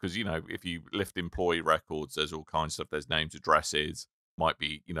resources because if you lift employee records, there's all kinds of stuff. There's names, addresses. Might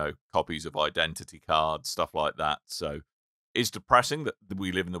be, copies of identity cards, stuff like that. So it's depressing that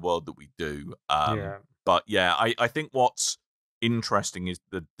we live in the world that we do. But yeah, I think what's interesting is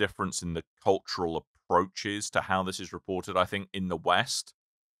the difference in the cultural approaches to how this is reported. I think in the West,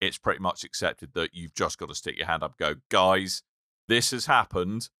 it's pretty much accepted that you've just got to stick your hand up and go, guys, this has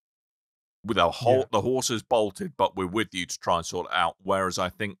happened. With the horse is bolted, but we're with you to try and sort it out. Whereas I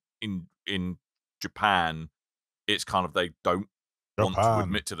think in Japan, it's kind of they don't want to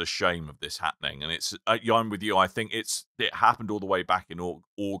admit to the shame of this happening, and it's I'm with you. I think it happened all the way back in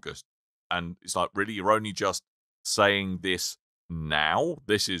August, and it's like, really, you're only just saying this now.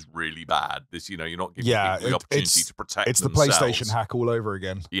 This is really bad. This, you're not giving people the opportunity to protect. It's themselves. The PlayStation hack all over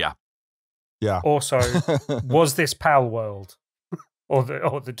again. Yeah. Also, was this Pal World or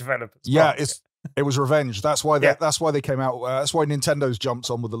the developers? Yeah, it was revenge. That's why they came out. That's why Nintendo's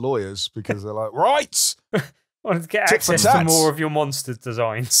jumps on with the lawyers, because they're like, right. I wanted to get access to more of your monster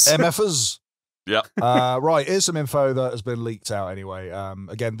designs. MFers. Yeah. Right, here's some info that has been leaked out anyway.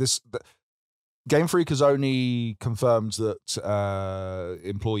 Again, Game Freak has only confirmed that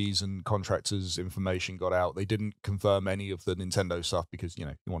employees and contractors' information got out. They didn't confirm any of the Nintendo stuff because, you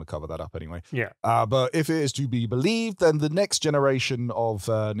want to cover that up anyway. Yeah. But if it is to be believed, then the next generation of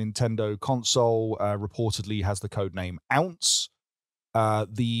Nintendo console reportedly has the codename Ounce.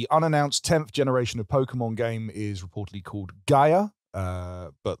 The unannounced 10th generation of Pokemon game is reportedly called Gaia.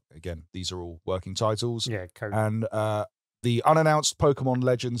 But again, these are all working titles. Yeah, code. And the unannounced Pokemon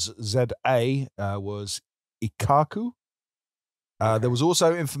Legends ZA was Ikaku. There was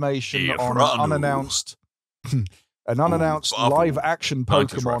also information on an unannounced live-action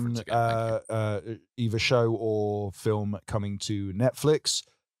Pokemon either show or film coming to Netflix.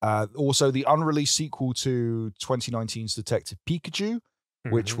 Also, the unreleased sequel to 2019's Detective Pikachu,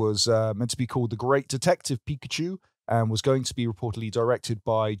 which was meant to be called The Great Detective Pikachu, and was going to be reportedly directed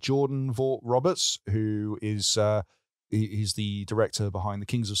by Jordan Vaught Roberts, who is he's the director behind The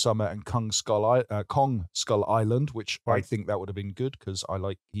Kings of Summer and Kong Skull Island, which I think that would have been good because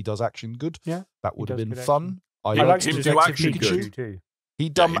he does action good. Yeah, that would have been fun. I like him do action good too. He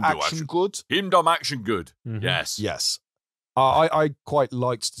done action good. Him done action good. Mm-hmm. Yes. I quite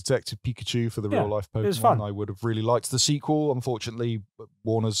liked Detective Pikachu for the real life Pokemon. It was fun. I would have really liked the sequel. Unfortunately,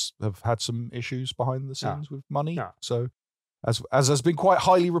 Warner's have had some issues behind the scenes with money. So, as has been quite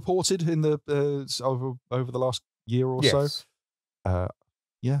highly reported in the over the last year or so. I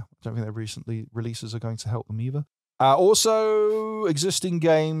don't think their recently releases are going to help them either. Also, existing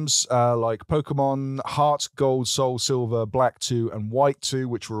games like Pokemon Heart, Gold, Soul, Silver, Black 2, and White 2,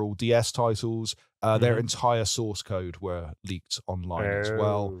 which were all DS titles, their entire source code were leaked online as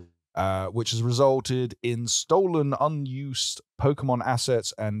well, which has resulted in stolen, unused Pokemon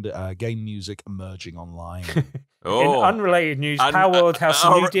assets and game music emerging online. In unrelated news, Palworld has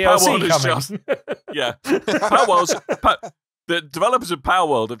some new DLC coming. Palworld's... The developers of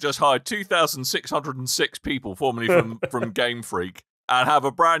Palworld have just hired 2,606 people, formerly from Game Freak, and have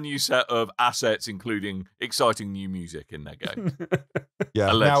a brand new set of assets, including exciting new music in their game.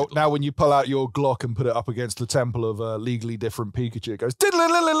 Yeah. Now, when you pull out your Glock and put it up against the temple of a legally different Pikachu, it goes.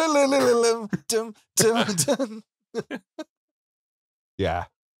 Yeah.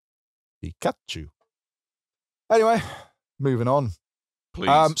 Pikachu. Anyway, moving on.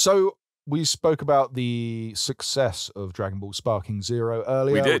 Please. So we spoke about the success of Dragon Ball Sparking Zero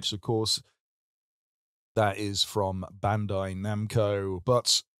earlier. We did. Which, of course, that is from Bandai Namco.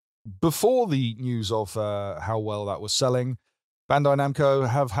 But before the news of how well that was selling, Bandai Namco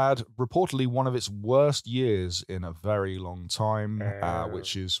have had reportedly one of its worst years in a very long time,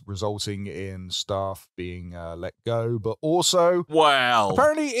 which is resulting in staff being let go. But also,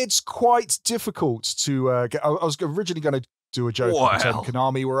 apparently it's quite difficult to get... I was originally going to do a joke and pretend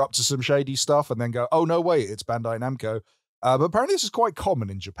Konami were up to some shady stuff and then go, oh, no, wait, it's Bandai Namco. But apparently this is quite common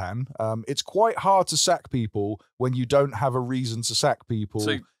in Japan. It's quite hard to sack people when you don't have a reason to sack people,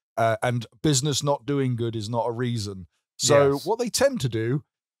 and business not doing good is not a reason. So what they tend to do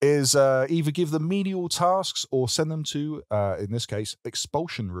is either give them menial tasks or send them to, in this case,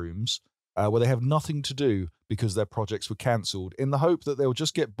 expulsion rooms, where they have nothing to do because their projects were cancelled, in the hope that they'll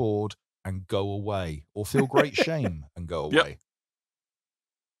just get bored and go away, or feel great shame and go away. Yep.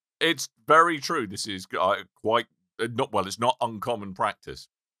 It's very true. This is quite it's not uncommon practice.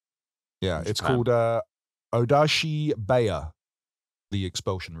 Yeah, it's called Odashi Baya, the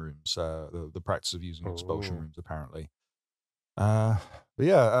expulsion rooms, the practice of using expulsion rooms, apparently. But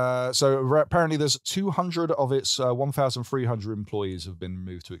yeah, so apparently there's 200 of its 1,300 employees have been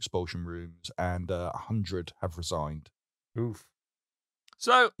moved to expulsion rooms, and 100 have resigned. Oof.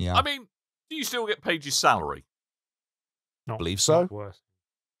 So, I mean, do you still get paid your salary? I believe so. Worse.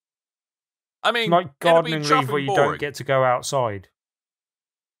 I mean, like gardening leave where you don't get to go outside.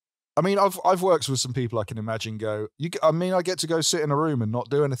 I mean, I've worked with some people I can imagine go, I get to go sit in a room and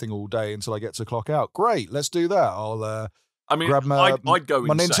not do anything all day until I get to clock out. Great, let's do that. I'll grab my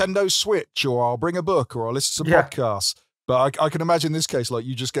Nintendo Switch, or I'll bring a book, or I'll listen to some podcasts. But I can imagine this case, like,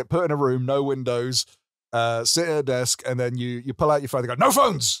 you just get put in a room, no windows, sit at a desk, and then you pull out your phone and go, no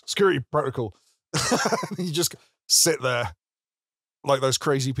phones, security protocol. And you just sit there like those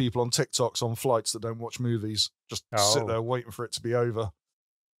crazy people on TikToks on flights that don't watch movies. Just sit there waiting for it to be over.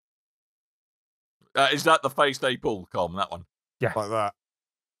 Is that the face they pull, Coleman, that one? Yeah. Like that.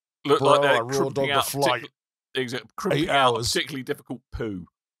 Look like they're raw dog the flight. Crimping out a particularly difficult poo.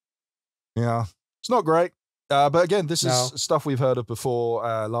 Yeah. It's not great. But again, this is stuff we've heard of before.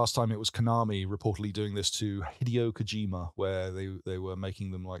 Last time it was Konami reportedly doing this to Hideo Kojima, where they were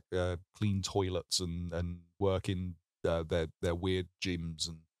making them like clean toilets and work in their weird gyms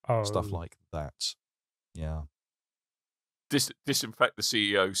and stuff like that. Yeah. Disinfect the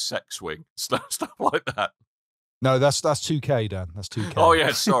CEO's sex swing, stuff like that. No, that's 2K, Dan. That's 2K. Oh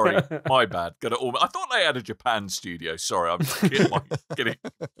yeah, sorry, my bad. Got it all. I thought they had a Japan studio. Sorry, I'm getting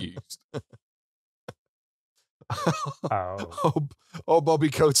confused. Bobby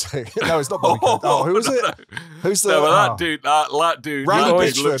Kotick. No, it's not Bobby Kotick. Oh, who is it? No. Who's the that dude? That dude. Randy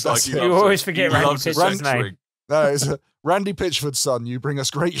Pitchford. Looks like you always forget Randy Pitchford's name. No, it's Randy Pitchford's son. You bring us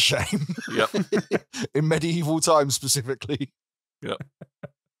great shame. Yep. In medieval times, specifically. Yep.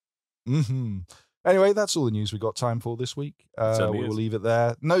 Mm-hmm. Anyway, that's all the news we got time for this week. We will leave it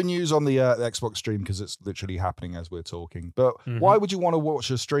there. No news on the Xbox stream because it's literally happening as we're talking. But why would you want to watch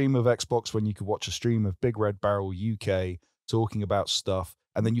a stream of Xbox when you could watch a stream of Big Red Barrel UK talking about stuff,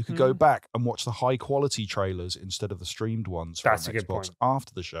 and then you could go back and watch the high quality trailers instead of the streamed ones from Xbox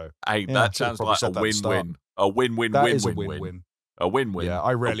after the show? Hey, that sounds like a win-win. A win-win-win-win-win. A win-win. Yeah,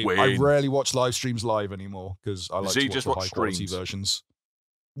 I rarely watch live streams live anymore because I like to watch the high quality versions.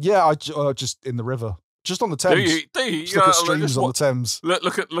 Yeah, I just in the river, just on the Thames. Do you? Just look at streams on the Thames.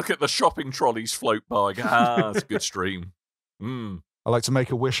 Look at the shopping trolleys float by. That's a good stream. I like to make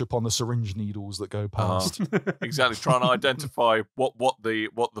a wish upon the syringe needles that go past. Exactly, trying to identify what the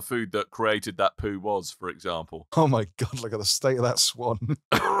food that created that poo was, for example. Oh my god! Look at the state of that swan.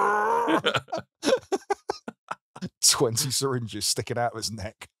 20 syringes sticking out of his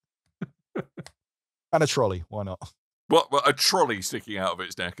neck, and a trolley. Why not? What a trolley sticking out of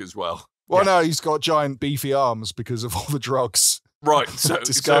its neck as well. Well, no, he's got giant beefy arms because of all the drugs. Right, so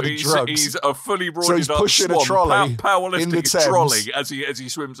he's a fully roided up pushing swan, a trolley powerlifting a trolley as he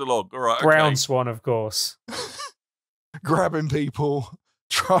swims along. All right, Brown swan, of course. grabbing people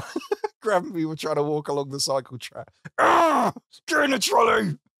trying to walk along the cycle track. Get in the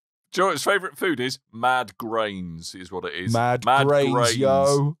trolley. Do you know what his favourite food is? Mad grains is what it is. Mad grains,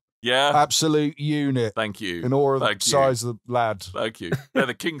 yo. Yeah. Absolute unit. Thank you. In awe of the size of the lad. Thank you. They're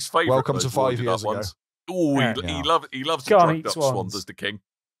the king's favourite. Welcome to 5 years ago. Oh, he loves the drugged up swans as the king.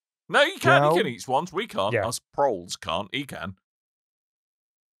 No, he can. He can eat swans. We can't. Us proles can't. He can.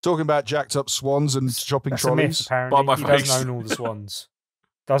 Talking about jacked up swans and shopping trolleys. Myth, apparently. He doesn't own all the swans.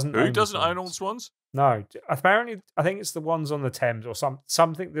 Who doesn't own all the swans? No. Apparently, I think it's the ones on the Thames or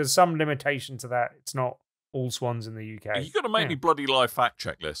something. There's some limitation to that. It's not all swans in the UK. You got to make me bloody live fact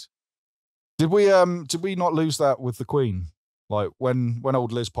check this. Did we not lose that with the Queen? Like when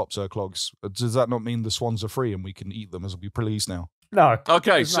old Liz pops her clogs, does that not mean the swans are free and we can eat them as we please now? No.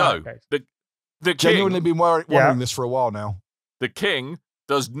 Okay, so the genuinely king, been wondering this for a while now. The king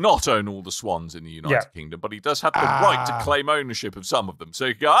does not own all the swans in the United Kingdom, but he does have the right to claim ownership of some of them. So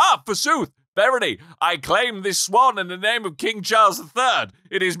you go, forsooth, verily, I claim this swan in the name of King Charles III.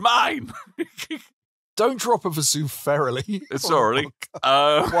 It is mine. Don't drop a forsooth verily. Sorry.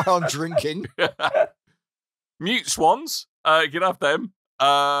 While I'm drinking. Mute swans You can have them.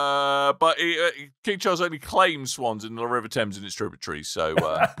 But King Charles only claims swans in the River Thames and its tributaries. So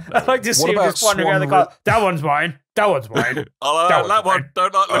I'd like to see him just wandering around the car. That one's mine. That one's mine. that one.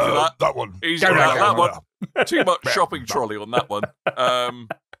 Don't like looking at that. That one. Easy that one. Too much shopping trolley on that one.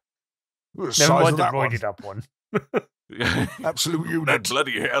 Never mind the roided up one. Absolute unit. That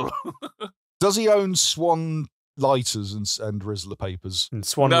bloody hell. Does he own Swan lighters and Rizzler papers? And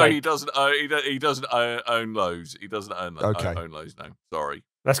Swan No, Lake. he doesn't. He doesn't own those. He doesn't own. Own those. No, sorry.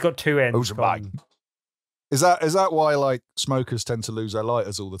 That's got two ends. Those are mine. Is that why like smokers tend to lose their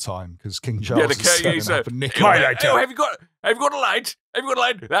lighters all the time? Because King Charles is turning up and nicking My them. lighter. Oh, have you got a light? Have you got a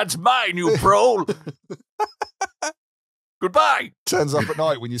light? That's mine, you prole. Goodbye. Turns up at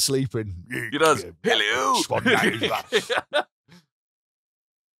night when you're sleeping. He does. Hello. Swan lighters.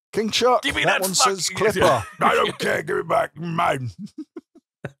 King Chuck. Give me that that one fucking- says Clipper. I don't care. Give it back. Mine.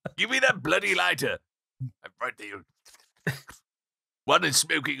 Give me that bloody lighter. I'm right there. One is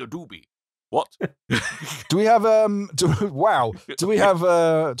smoking a doobie. What? Do we have wow? Do we have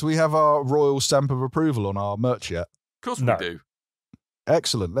our royal stamp of approval on our merch yet? Of course No. we do.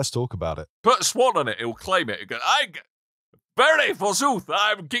 Excellent. Let's talk about it. Put a swan on it. It'll claim it. It'll go, Verily, forsooth,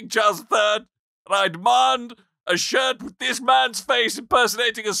 I'm King Charles III, and I demand a shirt with this man's face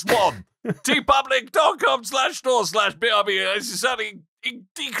impersonating a swan. tpublic.com/store/BRB. It's sounding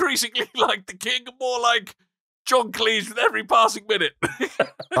decreasingly like the king, more like John Cleese with every passing minute.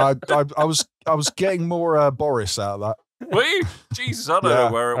 I was getting more Boris out of that. Were you? Jesus, I don't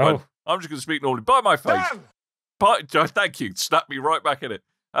know where it went. I'm just going to speak normally. By my face. Thank you. Snap me right back in it.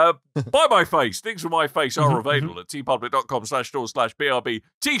 By my face. Things with my face are available at tpublic.com/store/BRB.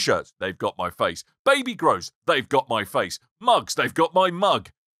 T-shirts, they've got my face. Baby grows, they've got my face. Mugs, they've got my mug.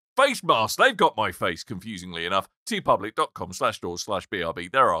 Face masks, they've got my face, confusingly enough.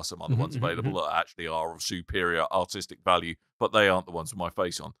 tpublic.com/store/BRB. There are some other ones available that actually are of superior artistic value, but they aren't the ones with my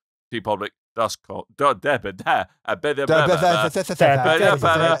face on. tpublic. That's Scorchio.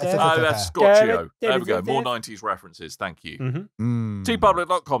 There we go. More 90s references. Thank you.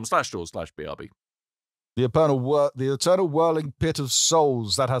 tpublic.com/store/BRB. The eternal whirling pit of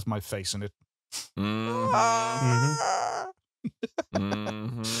souls that has my face in it.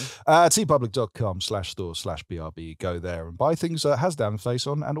 tpublic.com/store/BRB. Go there and buy things that has Dan's face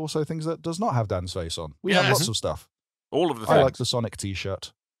on, and also things that does not have Dan's face on. We have lots of stuff. All of the things. I like the Sonic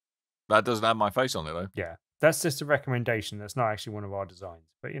T-shirt. That doesn't have my face on it though. Yeah, that's just a recommendation. That's not actually one of our designs,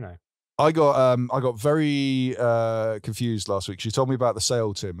 but you know. I got very confused last week. She told me about the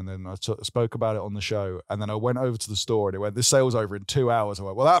sale, Tim, and then I spoke about it on the show. And then I went over to the store and it went, "This sale's over in 2 hours." I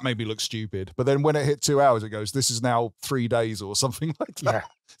went, "Well, that made me look stupid." But then when it hit 2 hours, it goes, "This is now 3 days" or something like that. Yeah.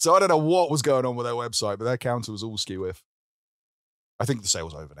 So I don't know what was going on with their website, but their counter was all skew with. I think the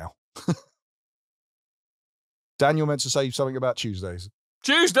sale's over now. Daniel meant to say something about Tuesdays.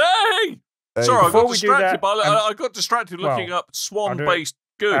 Tuesday! Hey, Sorry, I before got we do distracted. that, I got distracted looking up swan-based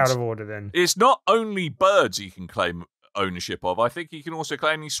goods. Out of order then. It's not only birds you can claim ownership of. I think you can also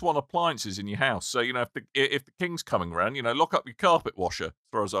claim these swan appliances in your house. So, you know, if the king's coming around, you know, lock up your carpet washer, as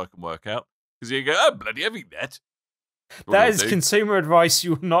far as I can work out. Because you go, "Oh, bloody heavy net." That is consumer advice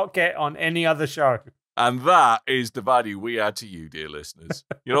you will not get on any other show. And that is the value we add to you, dear listeners.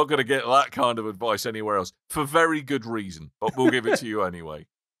 You're not going to get that kind of advice anywhere else, for very good reason. But we'll give it to you anyway.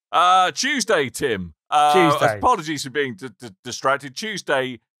 Tuesday, Tim. Tuesday. Apologies for being distracted.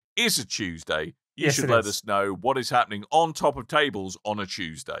 Tuesday is a Tuesday. You should let us know what is happening on top of tables on a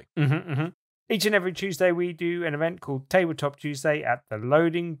Tuesday. Each and every Tuesday, we do an event called Tabletop Tuesday at the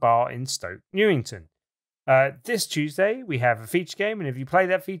Loading Bar in Stoke, Newington. This Tuesday, we have a feature game, and if you play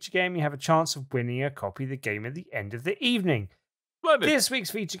that feature game, you have a chance of winning a copy of the game at the end of the evening. Splendid. This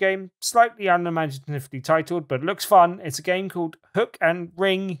week's feature game, slightly unimaginatively titled, but looks fun. It's a game called Hook and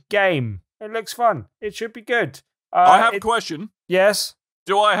Ring Game. It looks fun. It should be good. I have a question. Yes?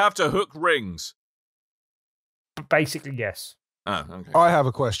 Do I have to hook rings? Basically, yes. Oh, okay. I have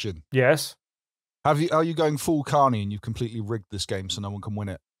a question. Yes? Are you going full Carney and you've completely rigged this game so no one can win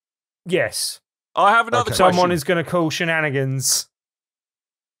it? Yes. I have another question. Someone is going to call shenanigans.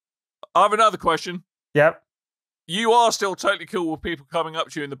 I have another question. Yep. You are still totally cool with people coming up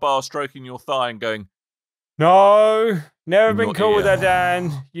to you in the bar, stroking your thigh and going, No, never been Not cool with yet. that,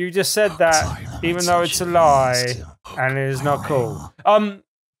 Dan. You just said that, even though it's a lie, and it is not cool.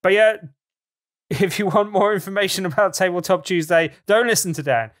 But yeah, if you want more information about Tabletop Tuesday, don't listen to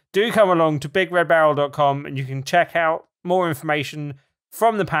Dan. Do come along to bigredbarrel.com and you can check out more information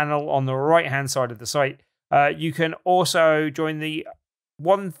from the panel on the right-hand side of the site. You can also join the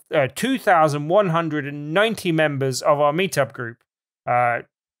 2,190 members of our meetup group.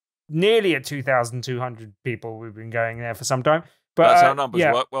 nearly at 2,200 people. We've been going there for some time. But that's how numbers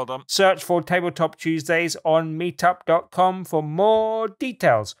work. Well done. Search for Tabletop Tuesdays on meetup.com for more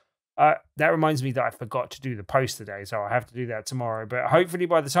details. That reminds me that I forgot to do the post today, so I have to do that tomorrow. But hopefully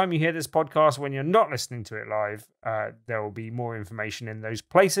by the time you hear this podcast, when you're not listening to it live, there will be more information in those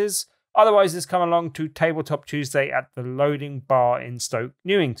places. Otherwise, just come along to Tabletop Tuesday at the Loading Bar in Stoke,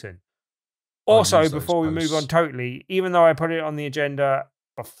 Newington. Also, before we move on totally, even though I put it on the agenda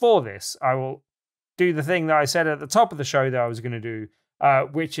before this, I will do the thing that I said at the top of the show that I was going to do,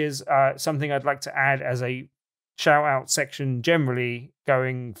 which is something I'd like to add as a shout out section generally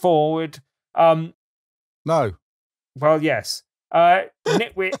going forward. No. Well, yes.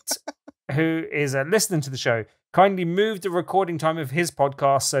 Gnittswitt, who is listening to the show, kindly moved the recording time of his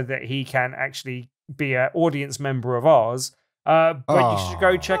podcast so that he can actually be an audience member of ours. But you should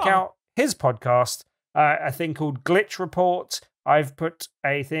go check out his podcast, a thing called Glitch Report. I've put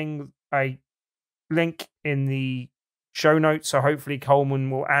a link in the show notes, so hopefully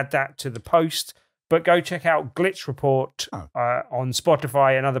Coleman will add that to the post. But go check out Glitch Report on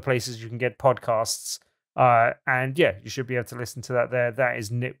Spotify and other places you can get podcasts. And yeah, you should be able to listen to that there. That is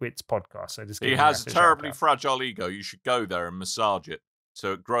Gnittswitt's podcast. So just he has a terribly fragile ego. You should go there and massage it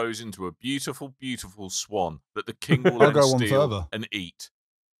so it grows into a beautiful, beautiful swan that the king will then steal and eat.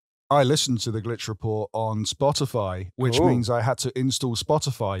 I listened to the Glitch Report on Spotify, which means I had to install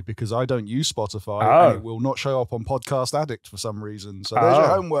Spotify because I don't use Spotify and it will not show up on Podcast Addict for some reason. So there's your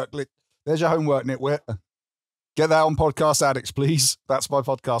homework. There's your homework, Gnittswitt. Get that on Podcast Addicts, please. That's my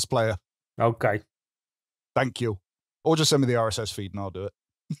podcast player. Okay. Thank you. Or just send me the RSS feed and I'll do it.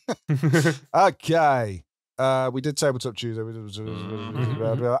 Okay. We did Tabletop Tuesday.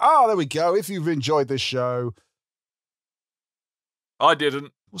 Oh, there we go. If you've enjoyed this show. I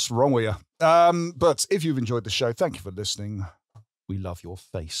didn't. What's wrong with you? But if you've enjoyed the show, thank you for listening. We love your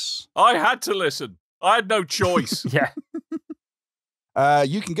face. I had to listen. I had no choice. Yeah.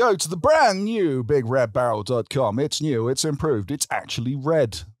 You can go to the brand new BigRedBarrel.com. It's new, it's improved, it's actually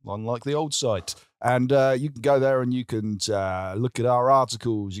red, unlike the old site. And you can go there and you can look at our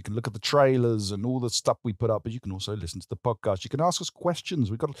articles, you can look at the trailers and all the stuff we put up, but you can also listen to the podcast. You can ask us questions.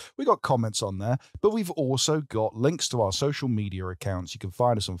 We got comments on there, but we've also got links to our social media accounts. You can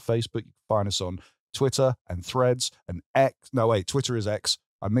find us on Facebook, you can find us on Twitter and Threads and X. No, wait, Twitter is X.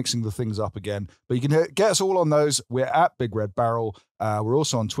 I'm mixing the things up again. But you can get us all on those. We're at Big Red Barrel. We're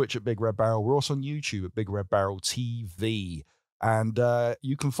also on Twitch at Big Red Barrel. We're also on YouTube at Big Red Barrel TV. And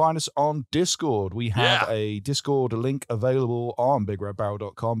you can find us on Discord. We have a Discord link available on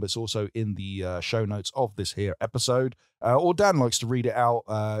BigRedBarrel.com, but it's also in the show notes of this here episode. Or Dan likes to read it out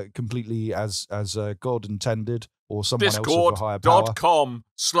completely as God intended, or someone else with a higher power.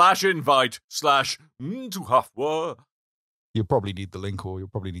 Discord.com/invite/to-have-word. You'll probably need the link, or you'll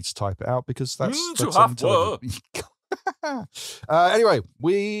probably need to type it out because that's anyway,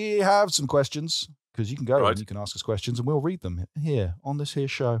 we have some questions because you can go and you can ask us questions and we'll read them here on this here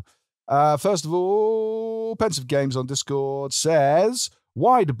show. First of all, Pensive Games on Discord says,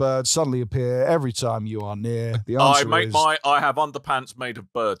 why do birds suddenly appear every time you are near? The answer is... I have underpants made of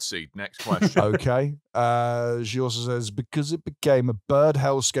birdseed. Next question. Okay. She also says, because it became a bird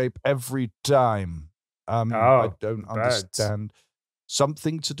hellscape every time. I don't understand.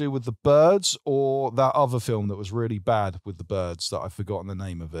 Something to do with the birds or that other film that was really bad with the birds that I've forgotten the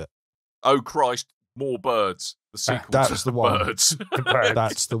name of it. Oh, Christ, more birds. The sequel that's to the one. Birds. The birds.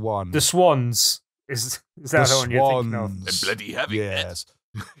 That's the one. The Swans. Is that the one you're thinking of? They're bloody heavy. Yes.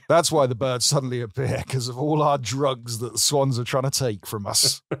 That's why the birds suddenly appear, because of all our drugs that the swans are trying to take from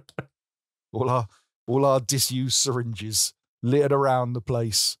us. all our disused syringes littered around the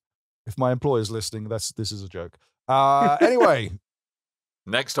place. If my employer's listening, this is a joke. Anyway.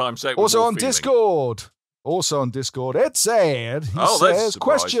 Next time, say it with also more on feeling. Discord. Also on Discord, it said, says,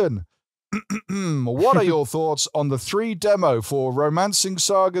 question. What are your thoughts on the 3 demo for Romancing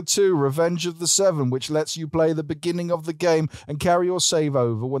Saga 2 Revenge of the Seven, which lets you play the beginning of the game and carry your save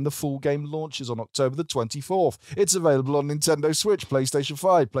over when the full game launches on October the 24th? It's available on Nintendo Switch, PlayStation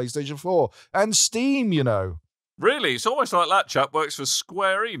 5, PlayStation 4, and Steam, you know. Really? It's almost like that chap works for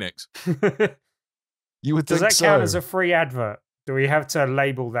Square Enix. You would think so. Does that count as a free advert? Do we have to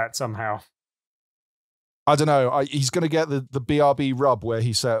label that somehow? I don't know. He's going to get the BRB rub where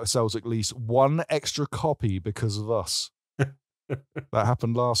he sells at least one extra copy because of us. That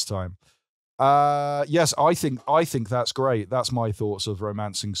happened last time. Yes, I think that's great. That's my thoughts of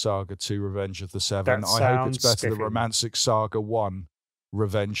Romancing Saga 2 Revenge of the Seven. I hope it's better than Romancing Saga 1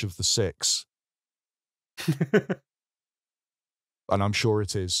 Revenge of the Six. And I'm sure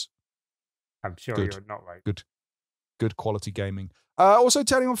it is. I'm sure Good. you're not right. Good. good quality gaming. Also,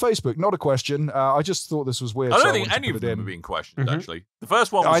 telling on Facebook, not a question. I just thought this was weird. I don't so think I any of them in. are being questioned, actually. The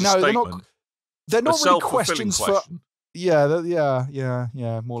first one was I know, a statement. They're not really self-fulfilling questions question. for...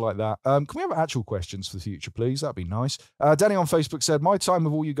 Yeah, more like that. Can we have actual questions for the future, please? That'd be nice. Danny on Facebook said, my time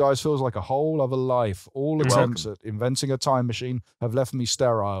with all you guys feels like a whole other life. All attempts at inventing a time machine have left me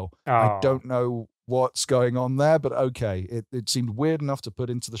sterile. Oh. I don't know what's going on there, but okay. It seemed weird enough to put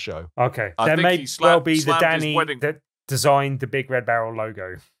into the show. Okay. I There think may he well be the slammed his Danny wedding- that designed the Big Red Barrel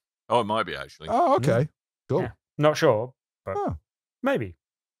logo. Oh, it might be, actually. Oh, okay. Cool. Yeah. Not sure, but Oh. maybe.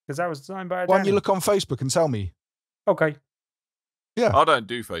 Because that was designed by a Why don't Danny. you look on Facebook and tell me? Okay. Yeah. I don't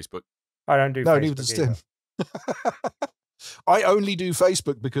do Facebook. I don't do No, Facebook neither does either. Tim. I only do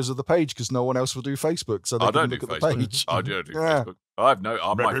Facebook because of the page, because no one else will do Facebook, so they I can don't do look at Facebook. the page. I do do Yeah. Facebook. I have no.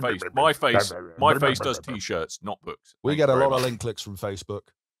 My face does T-shirts, not books. We Thank get you a very lot of much. link clicks from Facebook.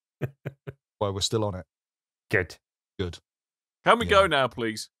 While we're still on it. Good. Can we go now,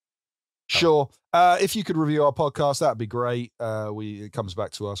 please? Sure. If you could review our podcast, that'd be great. It comes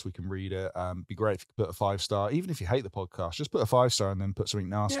back to us. We can read it. Be great if you could put a 5-star. Even if you hate the podcast, just put a 5-star and then put something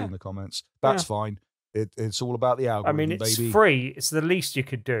nasty in the comments. That's fine. It's all about the algorithm, I mean, it's baby. free. It's the least you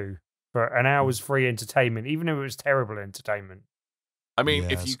could do for an hour's free entertainment, even if it was terrible entertainment. I mean,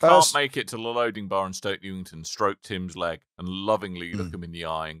 if Yes. you can't make it to the loading bar in Stoke Newington, stroke Tim's leg and lovingly look him in the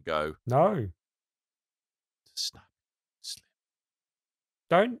eye and go, No. snap, slim.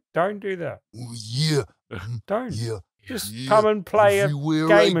 Don't do that. Oh, yeah. Don't. Yeah. Just Yeah. come and play a Everywhere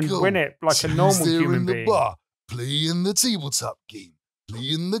game I and go, win it like a normal Tuesday human in the being. bar, playing the tabletop game,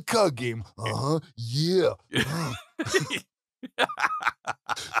 playing the card game. Yeah.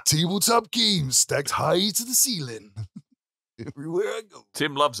 Tabletop games stacked high to the ceiling. Everywhere I go.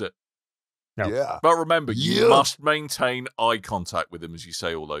 Tim loves it. No. Yeah. But remember, you Yeah. must maintain eye contact with him as you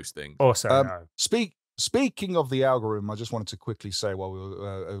say all those things. Also, no. Speaking of the algorithm, I just wanted to quickly say while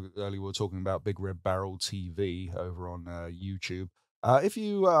we were talking about Big Red Barrel TV over on YouTube. If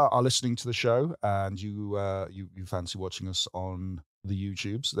you are listening to the show and you fancy watching us on the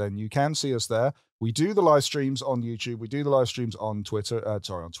YouTubes, then you can see us there. We do the live streams on YouTube. We do the live streams on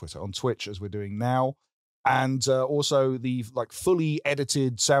on Twitch, as we're doing now. And also the fully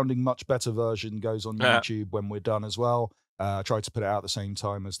edited, sounding much better version goes on YouTube when we're done as well. Try to put it out at the same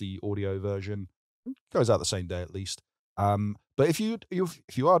time as the audio version. It goes out the same day at least. But if you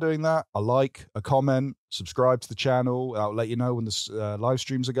are doing that, a like, a comment, subscribe to the channel. I'll let you know when the live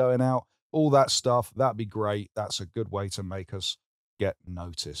streams are going out. All that stuff. That'd be great. That's a good way to make us get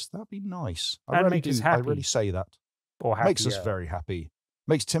noticed. That'd be nice. And make us happy. I really say that. Or happier. Makes us very happy.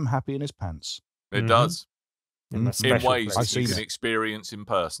 Makes Tim happy in his pants. It does. In, a In special ways place. that you can experience in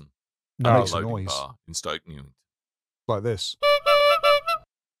person. No. Makes a Loading noise. bar in Stoke Newington. Like this.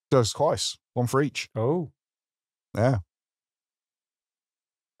 Does twice. One for each. Oh. Yeah.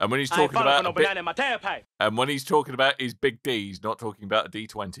 And when he's talking about his big D, he's not talking about a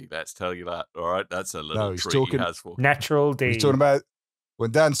D20. Let's tell you that. All right, that's a little he's treat talking- he has for. Natural D. He's talking about,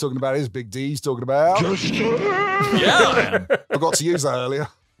 when Dan's talking about his big D, he's talking about... Yeah. Forgot to use that earlier.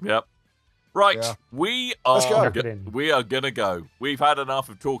 Yep. Right, Yeah. we Let's are go. we are gonna go. We've had enough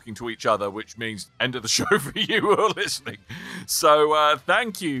of talking to each other, which means end of the show for you who are listening. So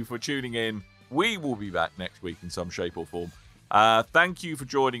thank you for tuning in. We will be back next week in some shape or form. Thank you for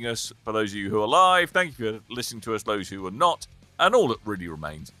joining us. For those of you who are live, thank you for listening to us. Those who are not, and all that really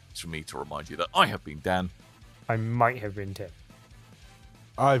remains is for me to remind you that I have been Dan. I might have been Tim.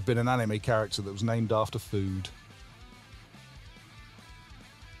 I've been an anime character that was named after food.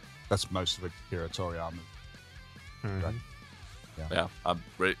 That's most of Akira Toriyama. Right?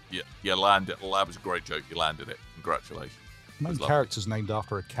 Yeah, you landed. Well, that was a great joke. You landed it. Congratulations. Main Lovely. character's named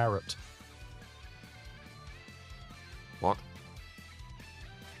after a carrot. What?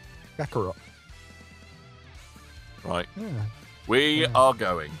 Kakarot. Right. Yeah. We are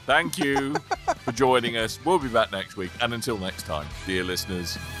going. Thank you for joining us. We'll be back next week. And until next time, dear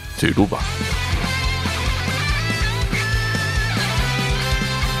listeners, toodle bye.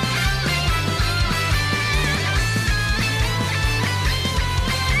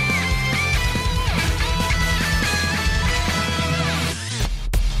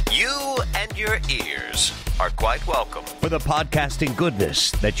 You and your ears are quite welcome for the podcasting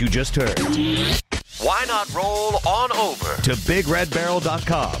goodness that you just heard. Why not roll on over to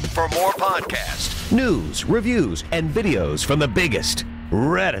BigRedBarrel.com for more podcasts, news, reviews, and videos from the biggest,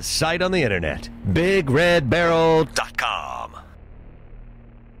 reddest site on the internet, BigRedBarrel.com.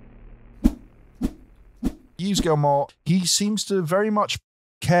 Yves Guillemot, he seems to very much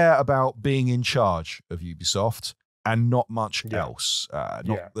care about being in charge of Ubisoft. and not much else.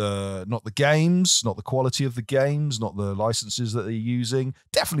 Not the games, not the quality of the games, not the licenses that they're using,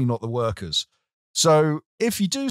 definitely not the workers. So if you do